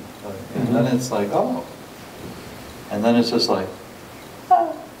Devi, and then it's like, oh, and then it's just like,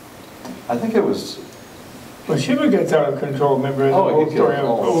 I think it was. Well, Shiva gets out of control. Remember the whole story of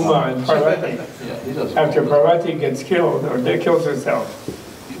Uma and Parvati. Yeah, he does. After Parvati gets killed or kills herself,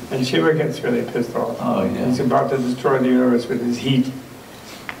 And Shiva gets really pissed off. Oh, yeah. He's about to destroy the universe with his heat.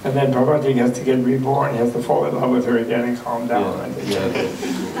 And then Parvati has to get reborn. He has to fall in love with her again and calm down. I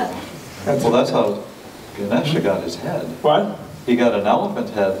think. Well, that's how Ganesha got his head. What? He got an elephant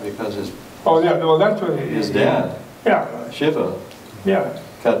head because his Yeah, no, that's what his dad, Yeah, Shiva, yeah.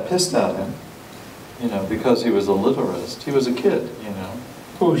 got pissed at him, because he was a literist. He was a kid,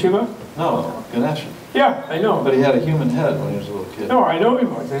 Who, Shiva? No, Ganesha. Yeah, I know. But he had a human head when he was a little kid. No, I know he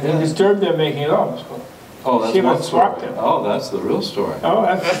was. And he disturbed them making love. So. Oh, that's Shiva one story. swapped him. Oh, that's the real story. Oh,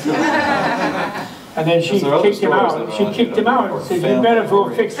 that's true. And then she kicked him out. She kicked him out and said, you better go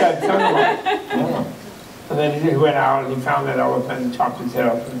fix that sunlight. Yeah. And then he went out and he found that elephant and chopped his head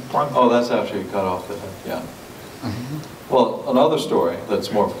off and plunked Oh, that's after he cut off the head, yeah. Well, another story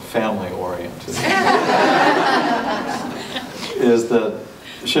that's more family-oriented is that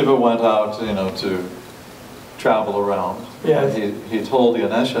Shiva went out, to travel around. Yes. And he told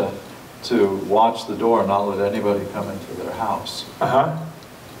Ganesha to watch the door, not let anybody come into their house. Uh-huh.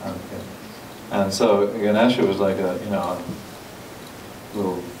 Okay. And so Ganesha was like a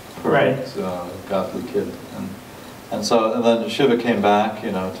little perfect, godly kid. And then Shiva came back,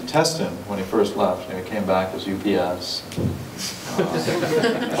 to test him when he first left. He came back as UPS,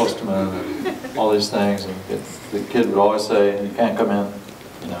 postman, and all these things. And the kid would always say, "You can't come in,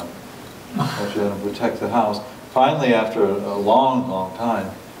 I want you to protect the house." Finally, after a long, long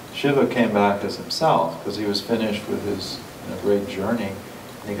time, Shiva came back as himself because he was finished with his great journey.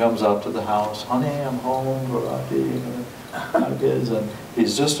 And he comes up to the house, "Honey, I'm home, Bharati," how it is, and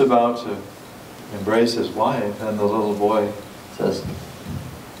he's just about to embrace his wife, and the little boy says,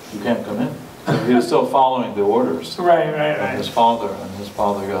 "You can't come in." So he was still following the orders Right. of his father, and his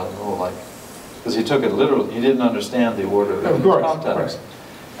father got a little because he took it literally. He didn't understand the order of the context.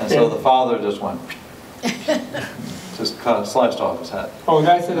 And so the father just went, just sliced off his head. Oh,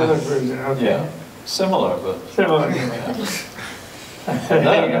 that's another version, okay. Yeah, similar, but... Similar. And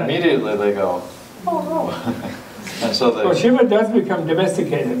then immediately they go, "Oh no." And so they... Well, Shiva does become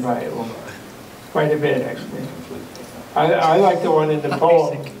domesticated by it quite a bit, actually. I like the one in the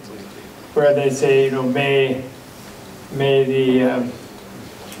poem where they say, may the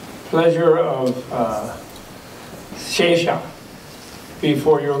pleasure of Shesha be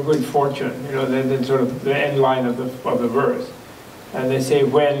for your good fortune. Then sort of the end line of the verse. And they say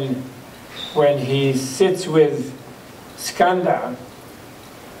when he sits with Skanda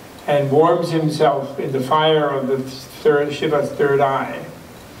and warms himself in the fire of Shiva's third eye.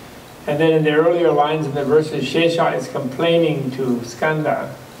 And then in the earlier lines in the verses, Shesha is complaining to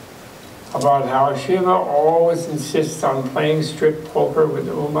Skanda about how Shiva always insists on playing strip poker with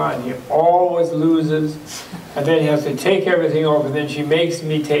Uma, and he always loses. And then he has to take everything off, and then she makes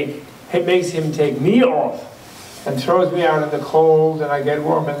him take me off and throws me out in the cold, and I get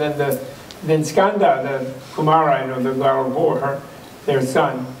warm. And then Skanda, the Kumara, the god of war, their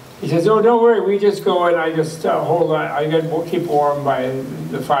son, he says, "Oh, don't worry, we just go and I just hold on. Keep warm by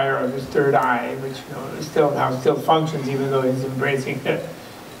the fire of his third eye, which still functions even though he's embracing it.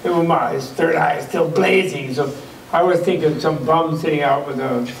 His third eye is still blazing." So I always think of some bum sitting out with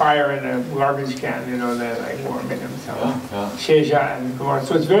a fire in a garbage can, they're warming himself. Yeah. Shesha and Kumara.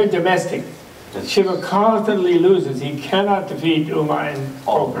 So it's very domestic. Shiva constantly loses. He cannot defeat Uma in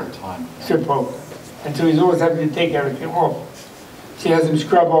poker, strip poker, and so he's always having to take everything off. She has him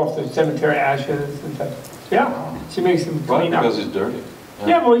scrub off the cemetery ashes and stuff. Yeah, she makes him clean up. Because he's dirty.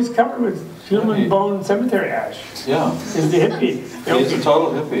 Yeah, well, he's covered with human bone cemetery ash. Yeah. He's the hippie. He's a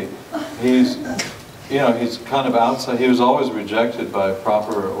total hippie. He's kind of outside. He was always rejected by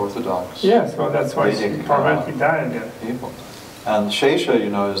proper Orthodox. Yes, well, that's why Parvati died. Yeah. People. And Shesha,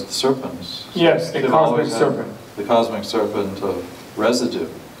 is the serpents. Yes, the cosmic serpent. The cosmic serpent of residue.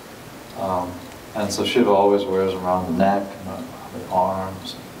 And so Shiva always wears around the neck and the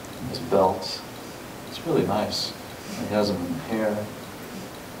arms, his belts. It's really nice. He has them in hair.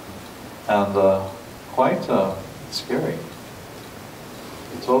 And quite scary.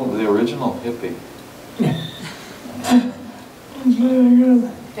 It's all the original hippie. Very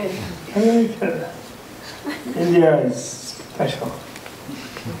good. I like it. India is special.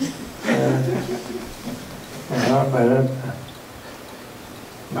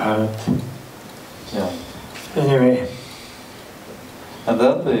 Yeah. Anyway. And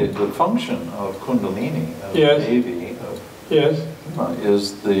then the function of Kundalini, of Devi,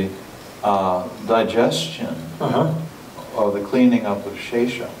 is the digestion or the cleaning up of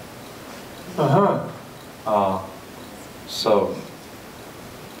Shesha.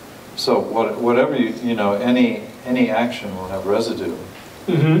 So whatever any action will have residue,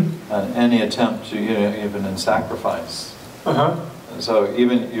 and any attempt to even in sacrifice, So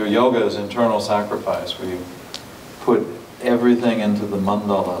even your yoga is internal sacrifice, where you put everything into the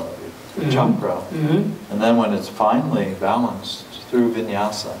mandala, chakra, and then when it's finally balanced through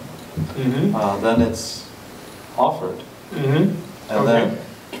vinyasa, then it's offered, and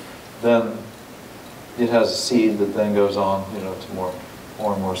then it has a seed that then goes on, you know, to more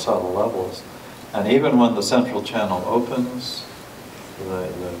and more subtle levels. And even when the central channel opens,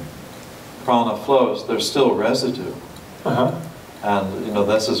 the prana flows, there's still residue. And you know,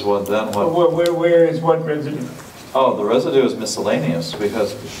 this is what then what. Where is what residue? Oh, the residue is miscellaneous,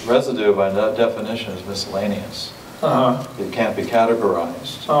 because residue by definition is miscellaneous. It can't be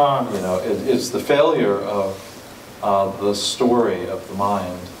categorized. You know, it's the failure of the story of the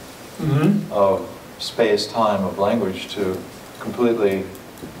mind, of space, time, of language to completely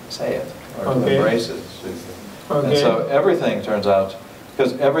say it or to embrace it. And so everything turns out,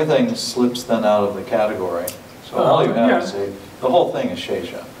 because everything slips then out of the category. So all you have is the whole thing is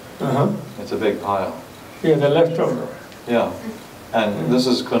shesha. It's a big pile. Yeah, the leftover. Yeah, and this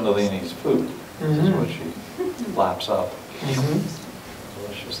is Kundalini's food. This is what she laps up.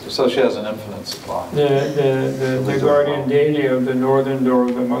 Deliciously. So she has an infinite supply. The guardian deity of the northern door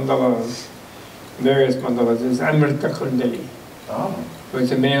of the mandalas, various mandalas, is Amrita Kundali.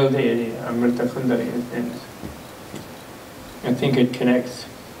 It's a male deity, Amrita Kundali is. I think it connects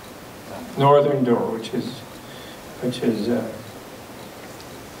northern door, which is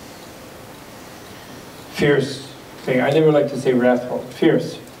fierce thing. I never like to say wrathful.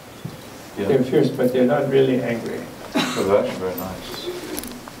 Fierce. Yeah. They're fierce, but they're not really angry. So they're actually very nice.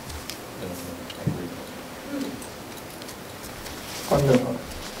 Wonderful.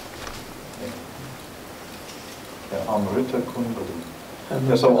 Yeah, Amrita Kundalini.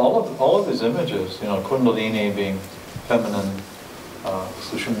 Yeah, so all of these images, you know, Kundalini being feminine,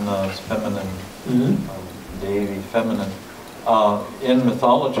 Sushumna is feminine, Devi feminine. In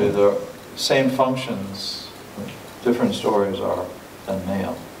mythology, there are same functions, different stories are than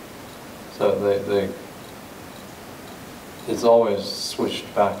male. So it's always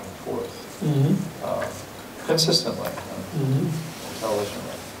switched back and forth, consistently,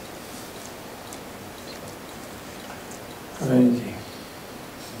 intelligently. Amazing.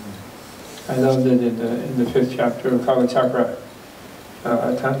 I love that in the 5th chapter of Kalachakra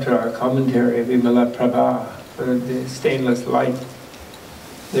Tantra commentary, Vimala Prabha, the stainless light,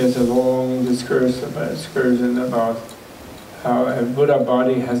 there's a long excursion about how a Buddha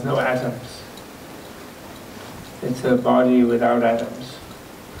body has no atoms. It's a body without atoms.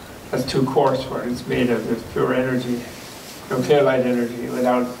 That's too coarse for it. It's made of this pure energy, clear light energy,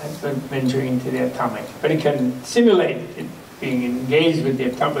 without venturing into the atomic. But it can simulate it being engaged with the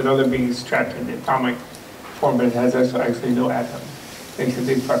atomic, with other beings trapped in the atomic form, but it has actually no atoms. Makes a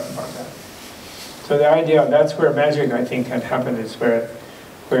big fuss about that. So the idea, that's where magic, I think, can happen, is where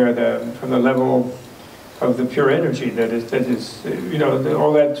from the level of the pure energy that is you know,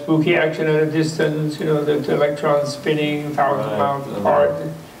 all that spooky action at a distance, you know, the electrons spinning 1,000 miles apart,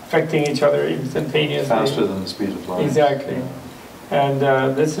 affecting each other instantaneously. Faster than the speed of light. Exactly. And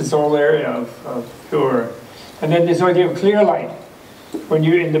this is all area of pure. And then this idea of clear light. When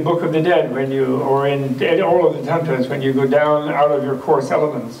you, in the Book of the Dead, or in all of the tantras, when you go down out of your coarse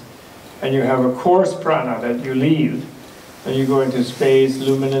elements, and you have a coarse prana that you leave, and you go into space,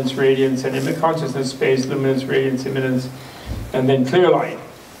 luminance, radiance, and image consciousness, space, luminance, radiance, immanence, and then clear light.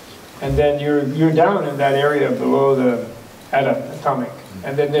 And then you're down in that area below the atomic.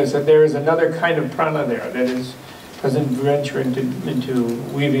 And then there is another kind of prana there that doesn't venture into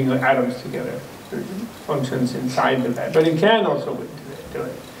weaving atoms together. It functions inside of that, but it can also do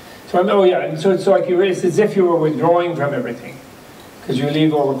it. So and so it's like it's as if you were withdrawing from everything, because you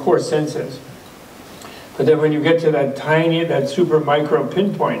leave all the coarse senses. But then when you get to that super micro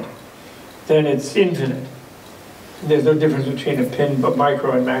pinpoint, then it's infinite. There's no difference between but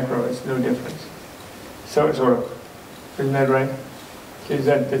micro and macro. It's no difference. So sort of, isn't that right? Does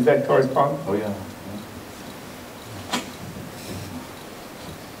that correspond? Oh yeah.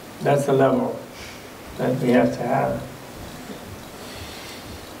 That's the level that we have to have.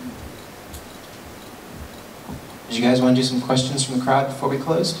 Did you guys want to do some questions from the crowd before we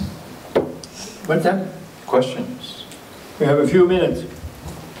closed? What's that? Questions? We have a few minutes.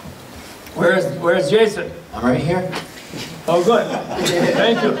 Where's Jason? I'm right here. Oh, good.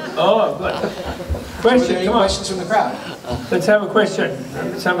 Thank you. Oh, good. Were Question, there any come on. questions from the crowd? Let's have a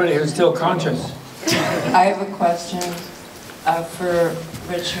question. Somebody who's still conscious. I have a question for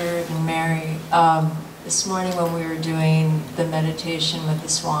Richard and Mary. This morning when we were doing the meditation with the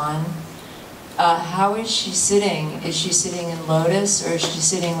swan, how is she sitting? Is she sitting in lotus or is she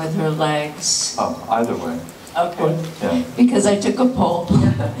sitting with her legs? Either way. Okay. Yeah. Because I took a poll.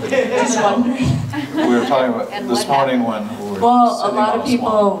 Just wondering. We were talking about And this what morning when we were Well, a sitting lot on of a people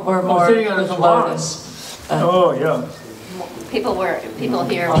swan. were more sitting on a with swan. lotus. Oh, yeah. People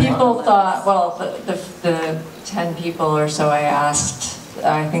here. People thought, well, the 10 people or so I asked,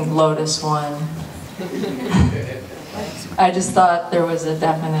 I think lotus won. I just thought there was a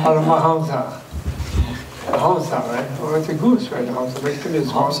definite. Paramahamsa. Hamsa, right? Oh, it's a goose, right? Hamsa. But it is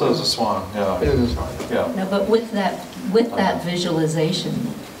Hamsa is a swan, It yeah. is a swan. Yeah. No, but with that visualization,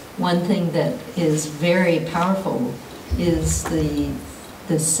 one thing that is very powerful is the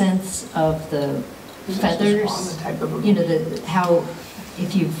sense of the feathers. You know, how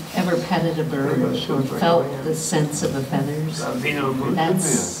if you've ever petted a bird or felt the sense of the feathers, that's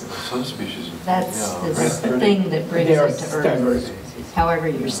Subspecies of the thing that brings They are it to earth. diverse. However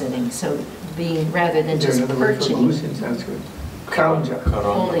you're sitting, so being rather than There's just another word for perching, goose in Sanskrit. Karamja.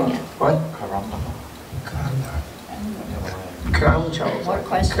 holding it. What? Karamna. Karamcha. More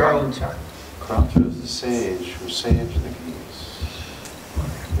questions? Karamcha. Karamcha is the sage who saved the geese.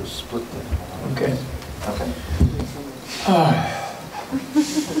 Who split them. Okay. Okay.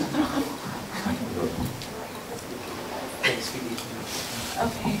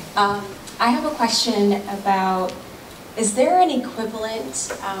 Okay. I have a question about, is there an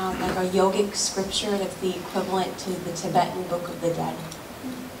equivalent, like a yogic scripture that's the equivalent to the Tibetan Book of the Dead?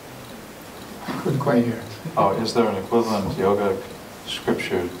 I couldn't quite hear. Oh, is there an equivalent yoga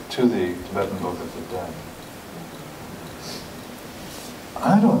scripture to the Tibetan Book of the Dead?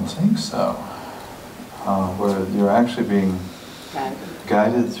 I don't think so. Where you're actually being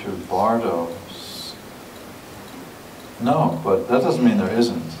guided through bardos. No, but that doesn't mean there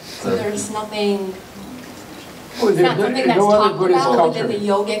isn't. So there's nothing, Oh, it's not something that's no other talked Buddhist about culture. within the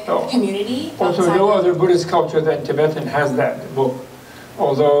yogic No. community? Also, outside no of- other Buddhist culture than Tibetan has that book.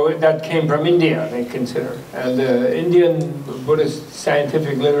 Although that came from India, they consider. And the Indian Buddhist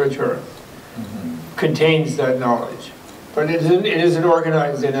scientific literature contains that knowledge. But it isn't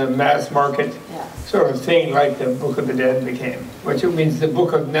organized in a mass market sort of thing like the Book of the Dead became, which means the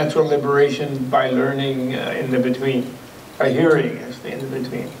book of natural liberation by learning in the between, by hearing actually in the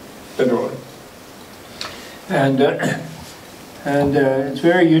between, literally. And it's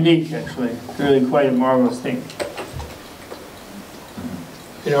very unique actually, really quite a marvelous thing.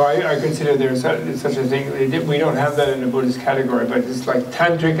 You know, I consider there's such a thing, we don't have that in the Buddhist category, but it's like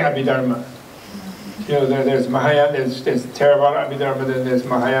Tantric Abhidharma. You know, there's Mahayana, there's Theravada Abhidharma, then there's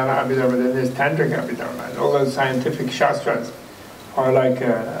Mahayana Abhidharma, then there's Tantric Abhidharma. And all those scientific shastras are like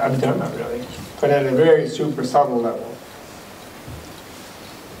Abhidharma, really, but at a very super subtle level.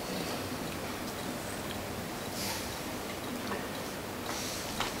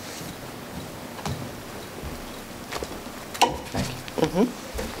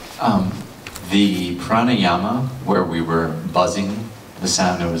 The pranayama, where we were buzzing, the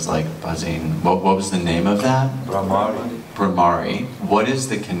sound, it was like buzzing. What was the name of that? Brahmari. Brahmari. What is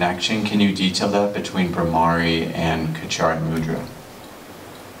the connection? Can you detail that between Brahmari and Kachari Mudra?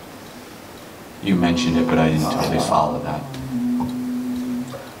 You mentioned it, but I didn't totally follow that.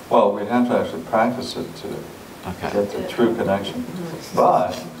 Well, we'd have to actually practice it to get the true connection.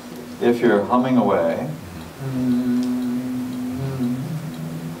 But if you're humming away,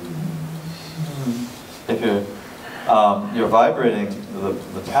 if you're vibrating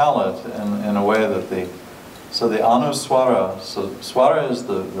the palate in a way that the anuswara, so swara is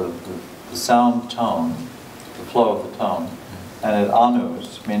the sound tone, the flow of the tone, and it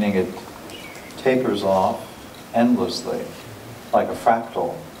anus, meaning it tapers off endlessly, like a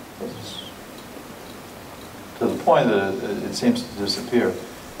fractal. It's to the point that it seems to disappear,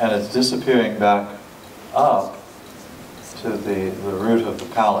 and it's disappearing back up to the root of the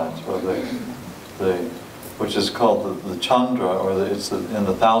palate, or which is called the chandra, or it's in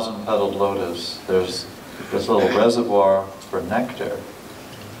the 1,000-petaled lotus. There's this little reservoir for nectar,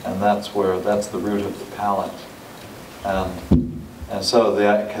 and that's the root of the palate. And so the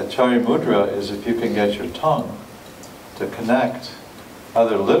Kachari Mudra is if you can get your tongue to connect,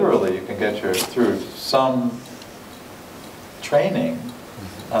 either literally you can get through some training,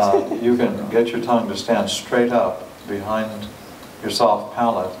 you can get your tongue to stand straight up behind your soft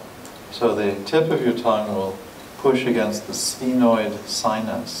palate. So the tip of your tongue will push against the sphenoid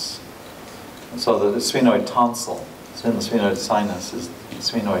sinus. And so the sphenoid tonsil, it's in the sphenoid sinus, is the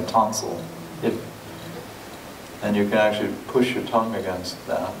sphenoid tonsil. And you can actually push your tongue against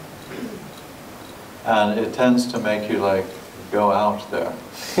that. And it tends to make you like go out there.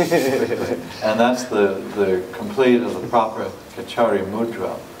 And that's the complete of the proper Kachari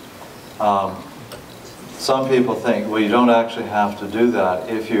Mudra. Some people think, well, you don't actually have to do that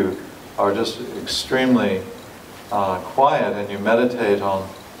if you are just extremely quiet and you meditate on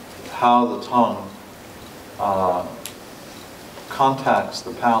how the tongue contacts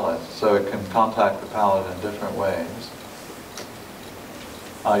the palate, so it can contact the palate in different ways,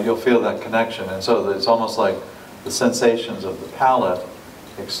 you'll feel that connection. And so it's almost like the sensations of the palate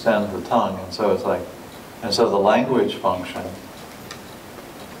extend the tongue, and so it's like, and so the language function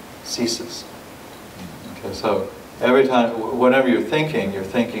ceases. Okay, so every time, whenever you're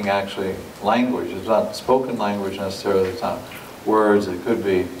thinking actually language. It's not spoken language necessarily. It's not words. It could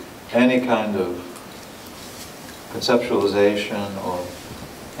be any kind of conceptualization or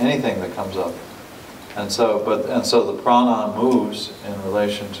anything that comes up. And so the prana moves in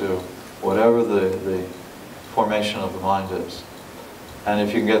relation to whatever the formation of the mind is. And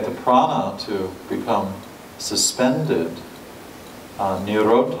if you can get the prana to become suspended,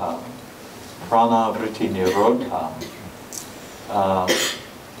 nirodha, prana vritti nirodha,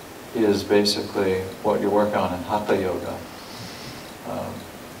 is basically what you're working on in Hatha Yoga.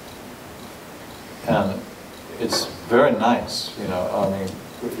 And it's very nice, you know. I mean,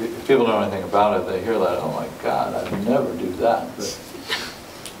 if people know anything about it, they hear that, oh my God, I'd never do that.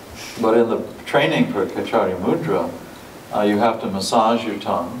 But in the training for Kachari Mudra, you have to massage your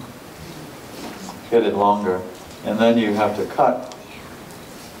tongue, get it longer, and then you have to cut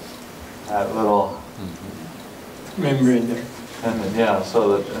that little membrane there. And then, yeah,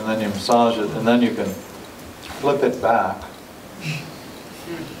 so that, and then you massage it, and then you can flip it back,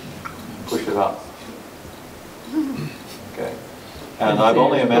 push it up. Okay. And I've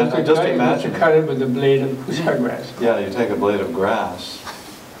only imagined, just imagine. You cut it with a blade of pushpa grass. Yeah, you take a blade of grass,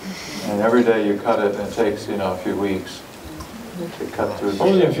 and every day you cut it, and it takes, you know, a few weeks to cut through.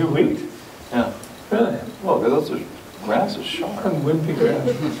 Only a few weeks? Yeah. Really? Well, grass is sharp. I'm wimpy grass.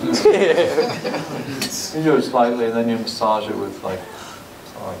 You do it slightly, and then you massage it with like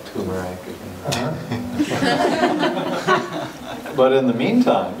turmeric. But in the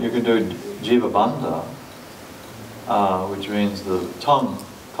meantime, you can do jiva bandha, which means the tongue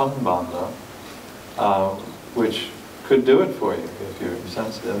bandha, which could do it for you if you're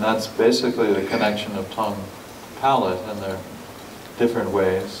sensitive. And that's basically the connection of tongue to palate, and there are different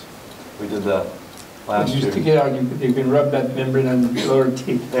ways. We did that last year. You stick it out, you can rub that membrane on the lower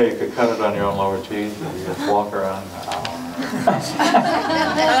teeth. Yeah, you could cut it on your own lower teeth, and you just walk around.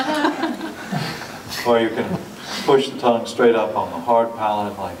 Or you can push the tongue straight up on the hard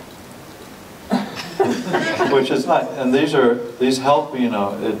palate, like, which is not, and these help, you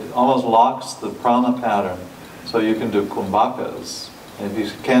know, it almost locks the prana pattern, so you can do kumbhakas. If you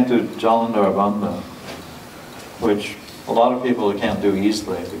can't do Jalandhara Bandha, which a lot of people can't do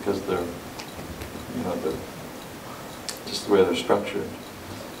easily because they're, you know, they're just the way they're structured.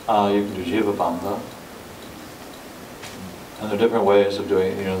 You can do jiva bandha. And there are different ways of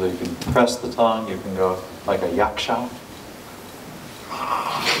doing it. You know, you can press the tongue, you can go like a yaksha.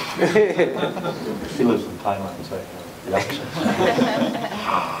 He lives in Thailand, so yaksha.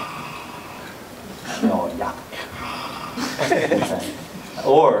 No, yak.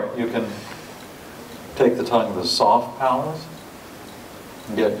 Or you can take the tongue with a soft palate.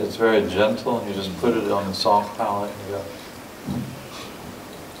 It's very gentle, and you just put it on the soft palate and you go.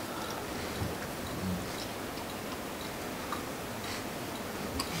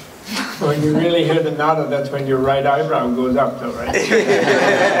 When you really hear the nada, that's when your right eyebrow goes up, though, right?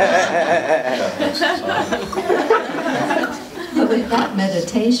 But with that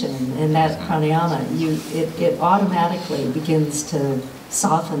meditation and that pranayama, it automatically begins to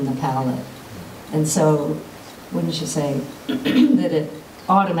soften the palate. And so, wouldn't you say that it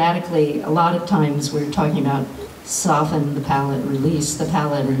automatically, a lot of times we're talking about soften the palate, release the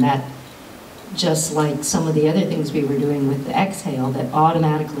palate, and that, just like some of the other things we were doing with the exhale that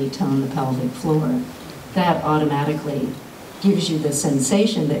automatically tone the pelvic floor, that automatically gives you the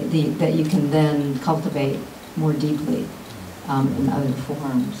sensation that you can then cultivate more deeply in other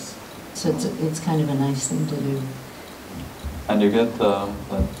forms. So it's kind of a nice thing to do. And you get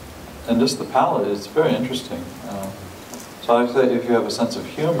and just the palate, it's very interesting. So I say if you have a sense of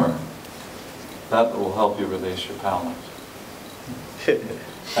humor, that will help you release your palate.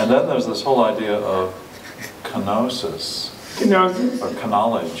 And then there's this whole idea of kenosis. Kenosis? Or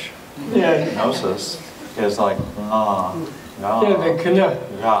knowledge. Yeah. Kenosis is like, yeah, the kana.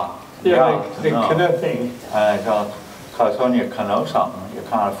 Yeah, the kana thing. Because when you know something, you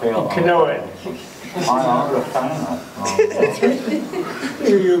kind of feel... You know it. I understand it.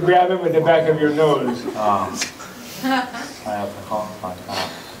 You grab it with the back of your nose. I have to call it like that.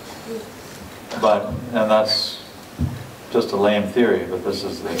 And that's just a lame theory, but this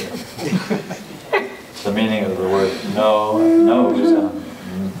is the meaning of the word no, nose,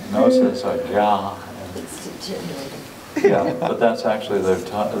 and gnosis, or ja. Yeah, but that's actually,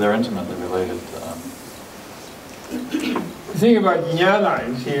 they're intimately related. The thing about jnana,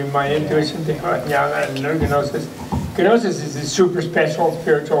 you see, my intuition thing about jnana and gnosis. Gnosis is a super special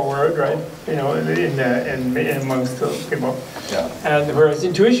spiritual word, right? You know, in amongst the people. Yeah. And whereas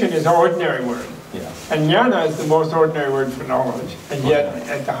intuition is an ordinary word. Yeah. And jnana is the most ordinary word for knowledge. And yet,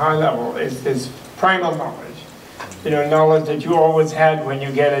 at the high level, it's this primal knowledge. You know, knowledge that you always had. When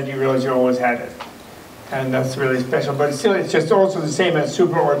you get it, you realize you always had it. And that's really special. But still, it's just also the same as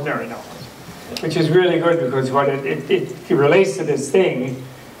super ordinary knowledge, which is really good because what it relates to this thing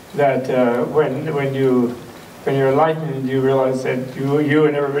that when you're enlightened, you realize that you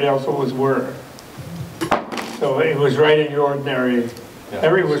and everybody else always were. So it was right in your ordinary.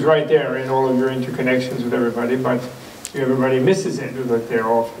 It was right there in all of your interconnections with everybody, but everybody misses it because they're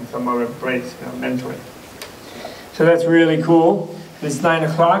off in some other place, you know, mentally. So that's really cool. It's 9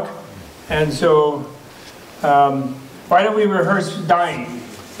 o'clock, and so why don't we rehearse dying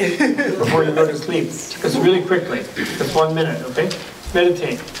before you go to sleep? Just really quickly, just 1 minute, okay?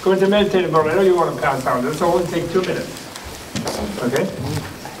 Meditate. Go into meditative mode. I know you want to pass out. This will only take 2 minutes. Okay?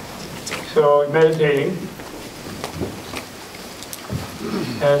 So meditating.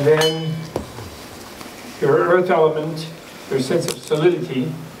 And then your earth element, your sense of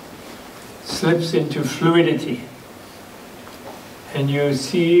solidity, slips into fluidity. And you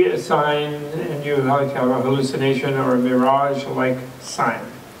see a sign, and you like have a hallucination or a mirage-like sign.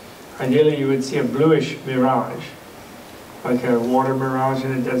 Ideally, you would see a bluish mirage, like a water mirage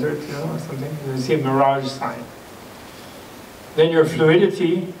in a desert, you know, or something. You see a mirage sign. Then your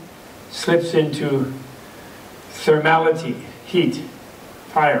fluidity slips into thermality, heat,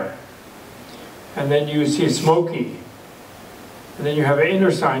 fire. And then you see smoky. And then you have an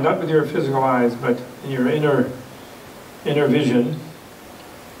inner sign, not with your physical eyes, but in your inner vision,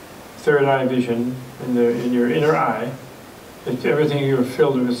 third eye vision, in your inner eye. It's everything you're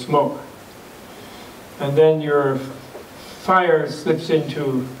filled with smoke. And then your fire slips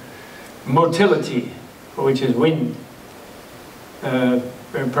into motility, which is wind,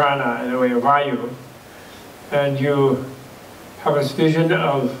 prana, in a way, of vayu. And you have a vision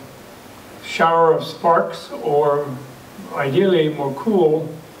of shower of sparks, or ideally more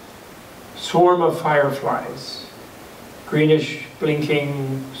cool, swarm of fireflies. Greenish,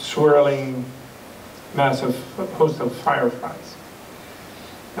 blinking, swirling, massive host of fireflies.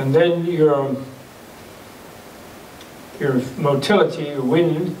 And then your motility, your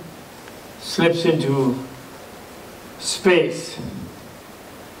wind, slips into space.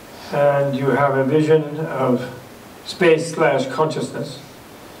 And you have a vision of space/consciousness.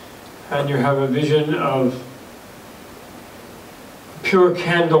 And you have a vision of pure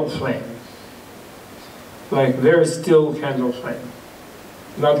candle flame. Like very still candle flame.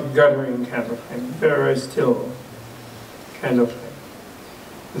 Not guttering candle flame, very still candle flame.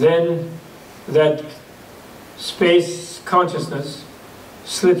 Then that space consciousness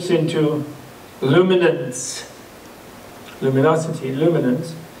slips into luminance, luminosity,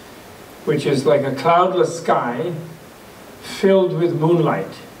 luminance, which is like a cloudless sky filled with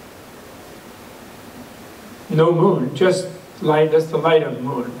moonlight. No moon, just light, that's the light of the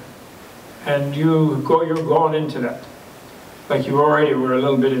moon. And you're gone into that. Like you already were a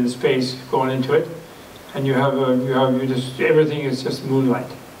little bit in space going into it. And everything is just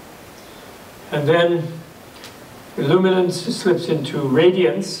moonlight. And then luminance slips into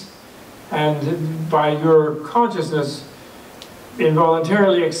radiance, and by your consciousness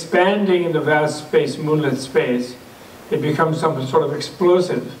involuntarily expanding in the vast space, moonlit space, it becomes some sort of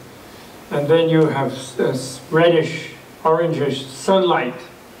explosive. And then you have this reddish, orangish sunlight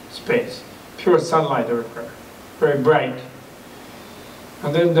space, pure sunlight everywhere, very bright.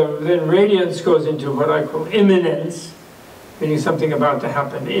 And then radiance goes into what I call imminence, meaning something about to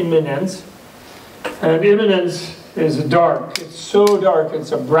happen, imminence. And imminence is dark. It's so dark,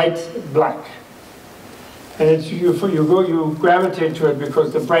 it's a bright black. And it's, you gravitate to it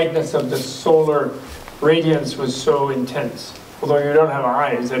because the brightness of the solar radiance was so intense. Although you don't have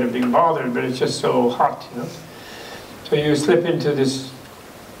eyes that are being bothered, but it's just so hot, you know. So you slip into this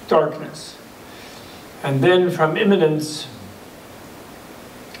darkness. And then from imminence,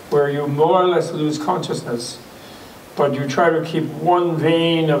 where you more or less lose consciousness, but you try to keep one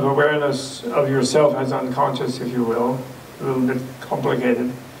vein of awareness of yourself as unconscious, if you will, a little bit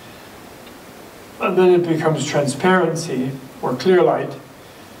complicated. And then it becomes transparency, or clear light,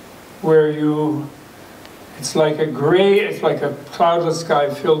 where it's like a cloudless sky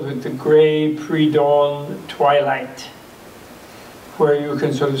filled with the gray pre-dawn twilight, where you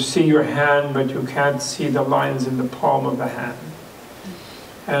can sort of see your hand, but you can't see the lines in the palm of the hand.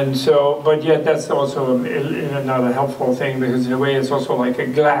 And so, but yet that's also not a helpful thing, because in a way it's also like a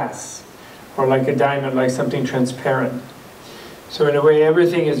glass or like a diamond, like something transparent. So in a way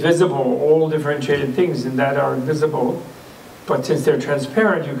everything is visible, all differentiated things in that are visible, but since they're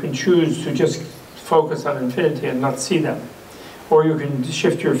transparent you can choose to just focus on infinity and not see them. Or you can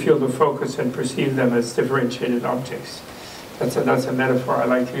shift your field of focus and perceive them as differentiated objects. That's a metaphor I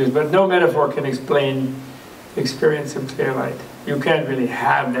like to use, but no metaphor can explain the experience of clear light. You can't really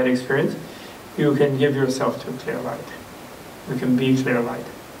have that experience. You can give yourself to clear light. You can be clear light.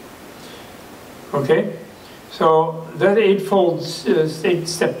 Okay? So that eightfold,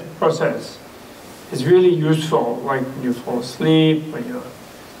 eight-step process is really useful, like when you fall asleep,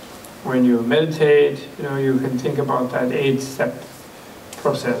 when you meditate, you can think about that eight-step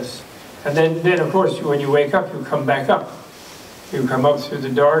process. And then of course, when you wake up, you come back up. You come up through the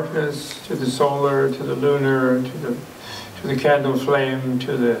darkness, to the solar, to the lunar, to the candle flame,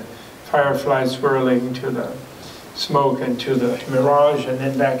 to the firefly swirling, to the smoke, and to the mirage, and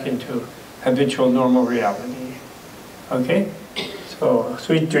then back into habitual normal reality. Okay? So,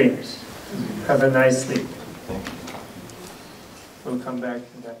 sweet dreams. Have a nice sleep. We'll come back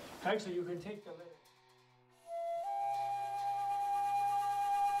to that. Actually, you can take the letter.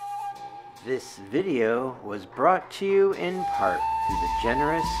 This video was brought to you in part through the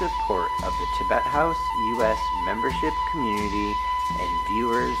generous support of the Tibet House US membership community and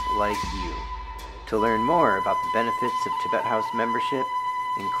viewers like you. To learn more about the benefits of Tibet House membership,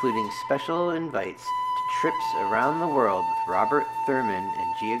 including special invites to trips around the world with Robert Thurman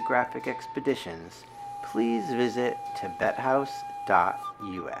and geographic expeditions, please visit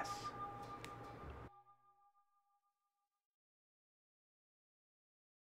tibethouse.us.